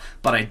about,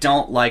 but I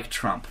don't like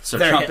Trump. So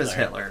Trump is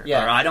Hitler.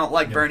 Yeah. Or I don't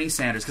like Bernie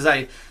Sanders.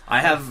 Because I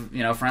have,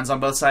 friends on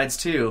both sides,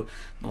 too.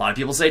 A lot of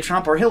people say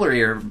Trump or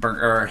Hillary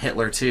or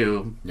Hitler,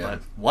 too. Yeah. But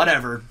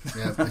whatever.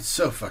 Yeah, it's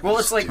so fucking well,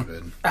 it's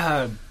stupid.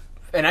 Like,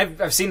 and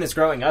I've seen this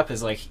growing up,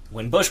 is like,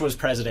 when Bush was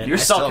president... You're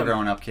still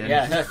growing up, kid.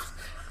 Yeah.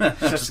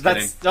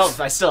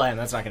 I still am.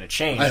 That's not going to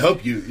change. I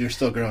hope you're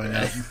still growing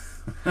up.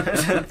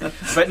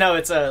 But no,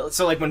 it's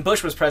so like when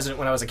Bush was president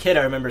when I was a kid,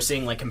 I remember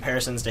seeing like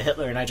comparisons to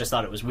Hitler, and I just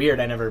thought it was weird.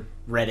 I never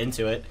read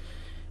into it.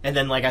 And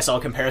then like I saw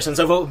comparisons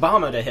of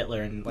Obama to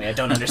Hitler, and like I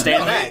don't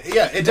understand that.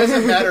 Yeah, it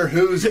doesn't matter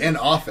who's in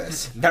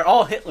office. They're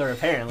all Hitler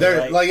apparently.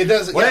 It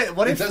doesn't.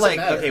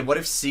 What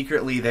if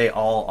secretly they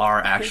all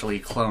are actually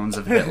clones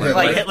of Hitler?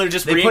 like Hitler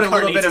just they put a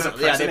little bit of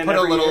they put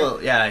a little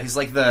he's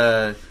like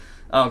the.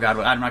 Oh god,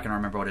 I'm not going to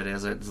remember what it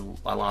is.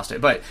 I lost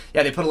it. But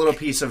yeah, they put a little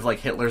piece of like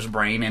Hitler's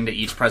brain into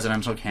each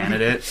presidential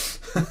candidate,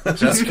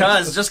 just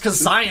because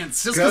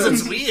science, just because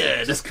it's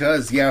weird, just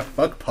because. Yeah,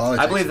 fuck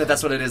politics. I believe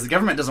that's what it is. The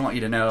government doesn't want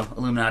you to know.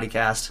 Illuminati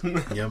cast.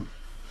 Yep.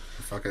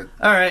 Fuck it.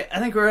 All right, I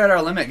think we're at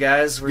our limit,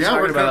 guys. We're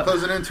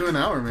closing into an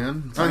hour,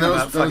 man. That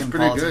was pretty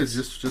politics.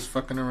 Good. Just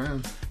fucking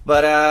around.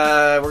 But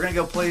we're gonna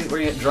go play. We're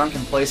gonna get drunk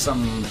and play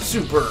some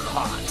super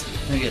hot.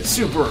 We're gonna get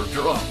super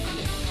drunk.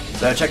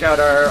 So check out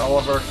all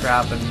of our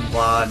crap and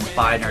blah and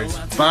bye nerds.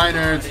 Bye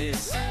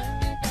nerds.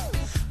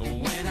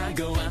 When I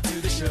go out to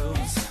the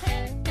shows,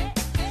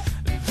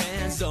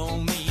 there's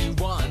only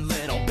one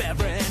little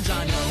beverage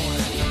I know.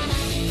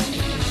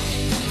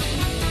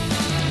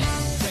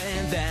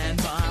 And then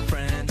my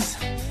friends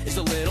is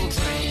a little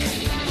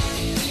drink.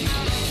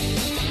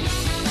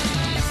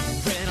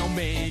 It'll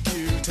make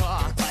you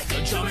talk like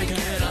a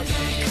Jamaican, I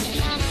think.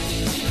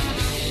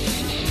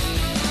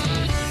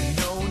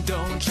 No,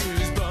 don't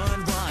choose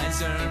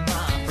Budweiser,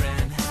 my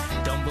friend.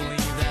 Don't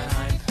believe that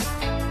hype.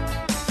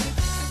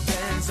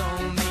 There's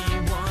only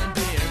one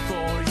beer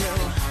for you.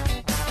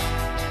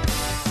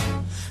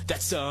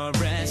 That's a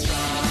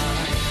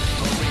restaurant.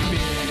 Only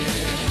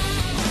beer.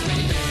 Only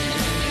beer.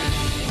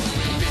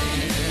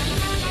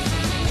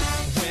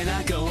 When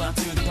I go out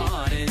to the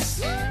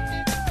parties,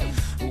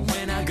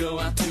 when I go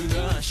out to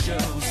the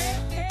shows,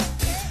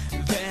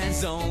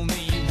 there's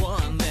only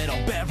one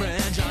little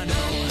beverage I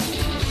know.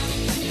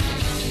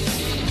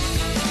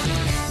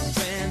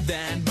 And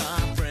then my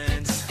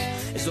friends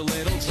is a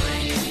little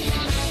drink.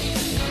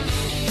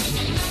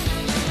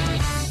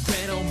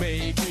 It'll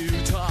make you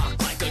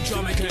talk like a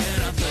Jamaican,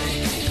 I think.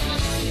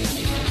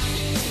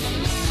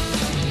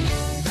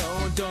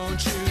 No, don't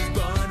choose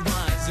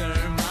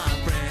Budweiser, my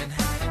friend.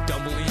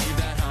 Don't believe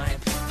that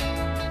hype.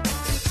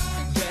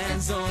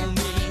 There's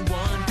only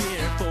one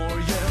beer for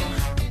you.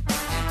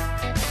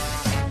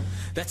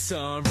 That's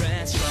a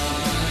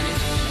restaurant.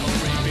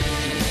 Only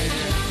beer.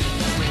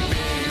 Only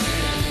beer.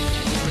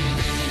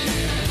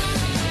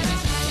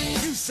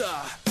 You, sir,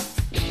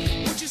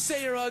 would you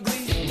say you're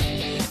ugly?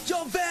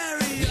 You're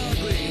very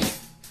ugly.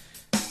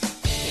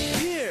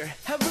 Here,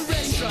 have a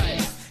red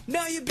stripe.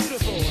 Now you're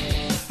beautiful.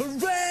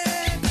 Hooray!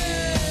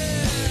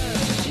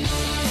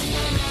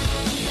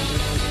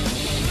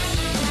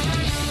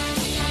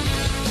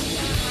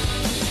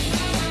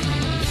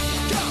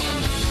 Go,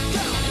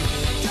 go,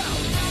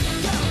 go.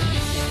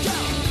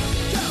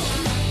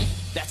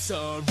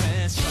 surrender.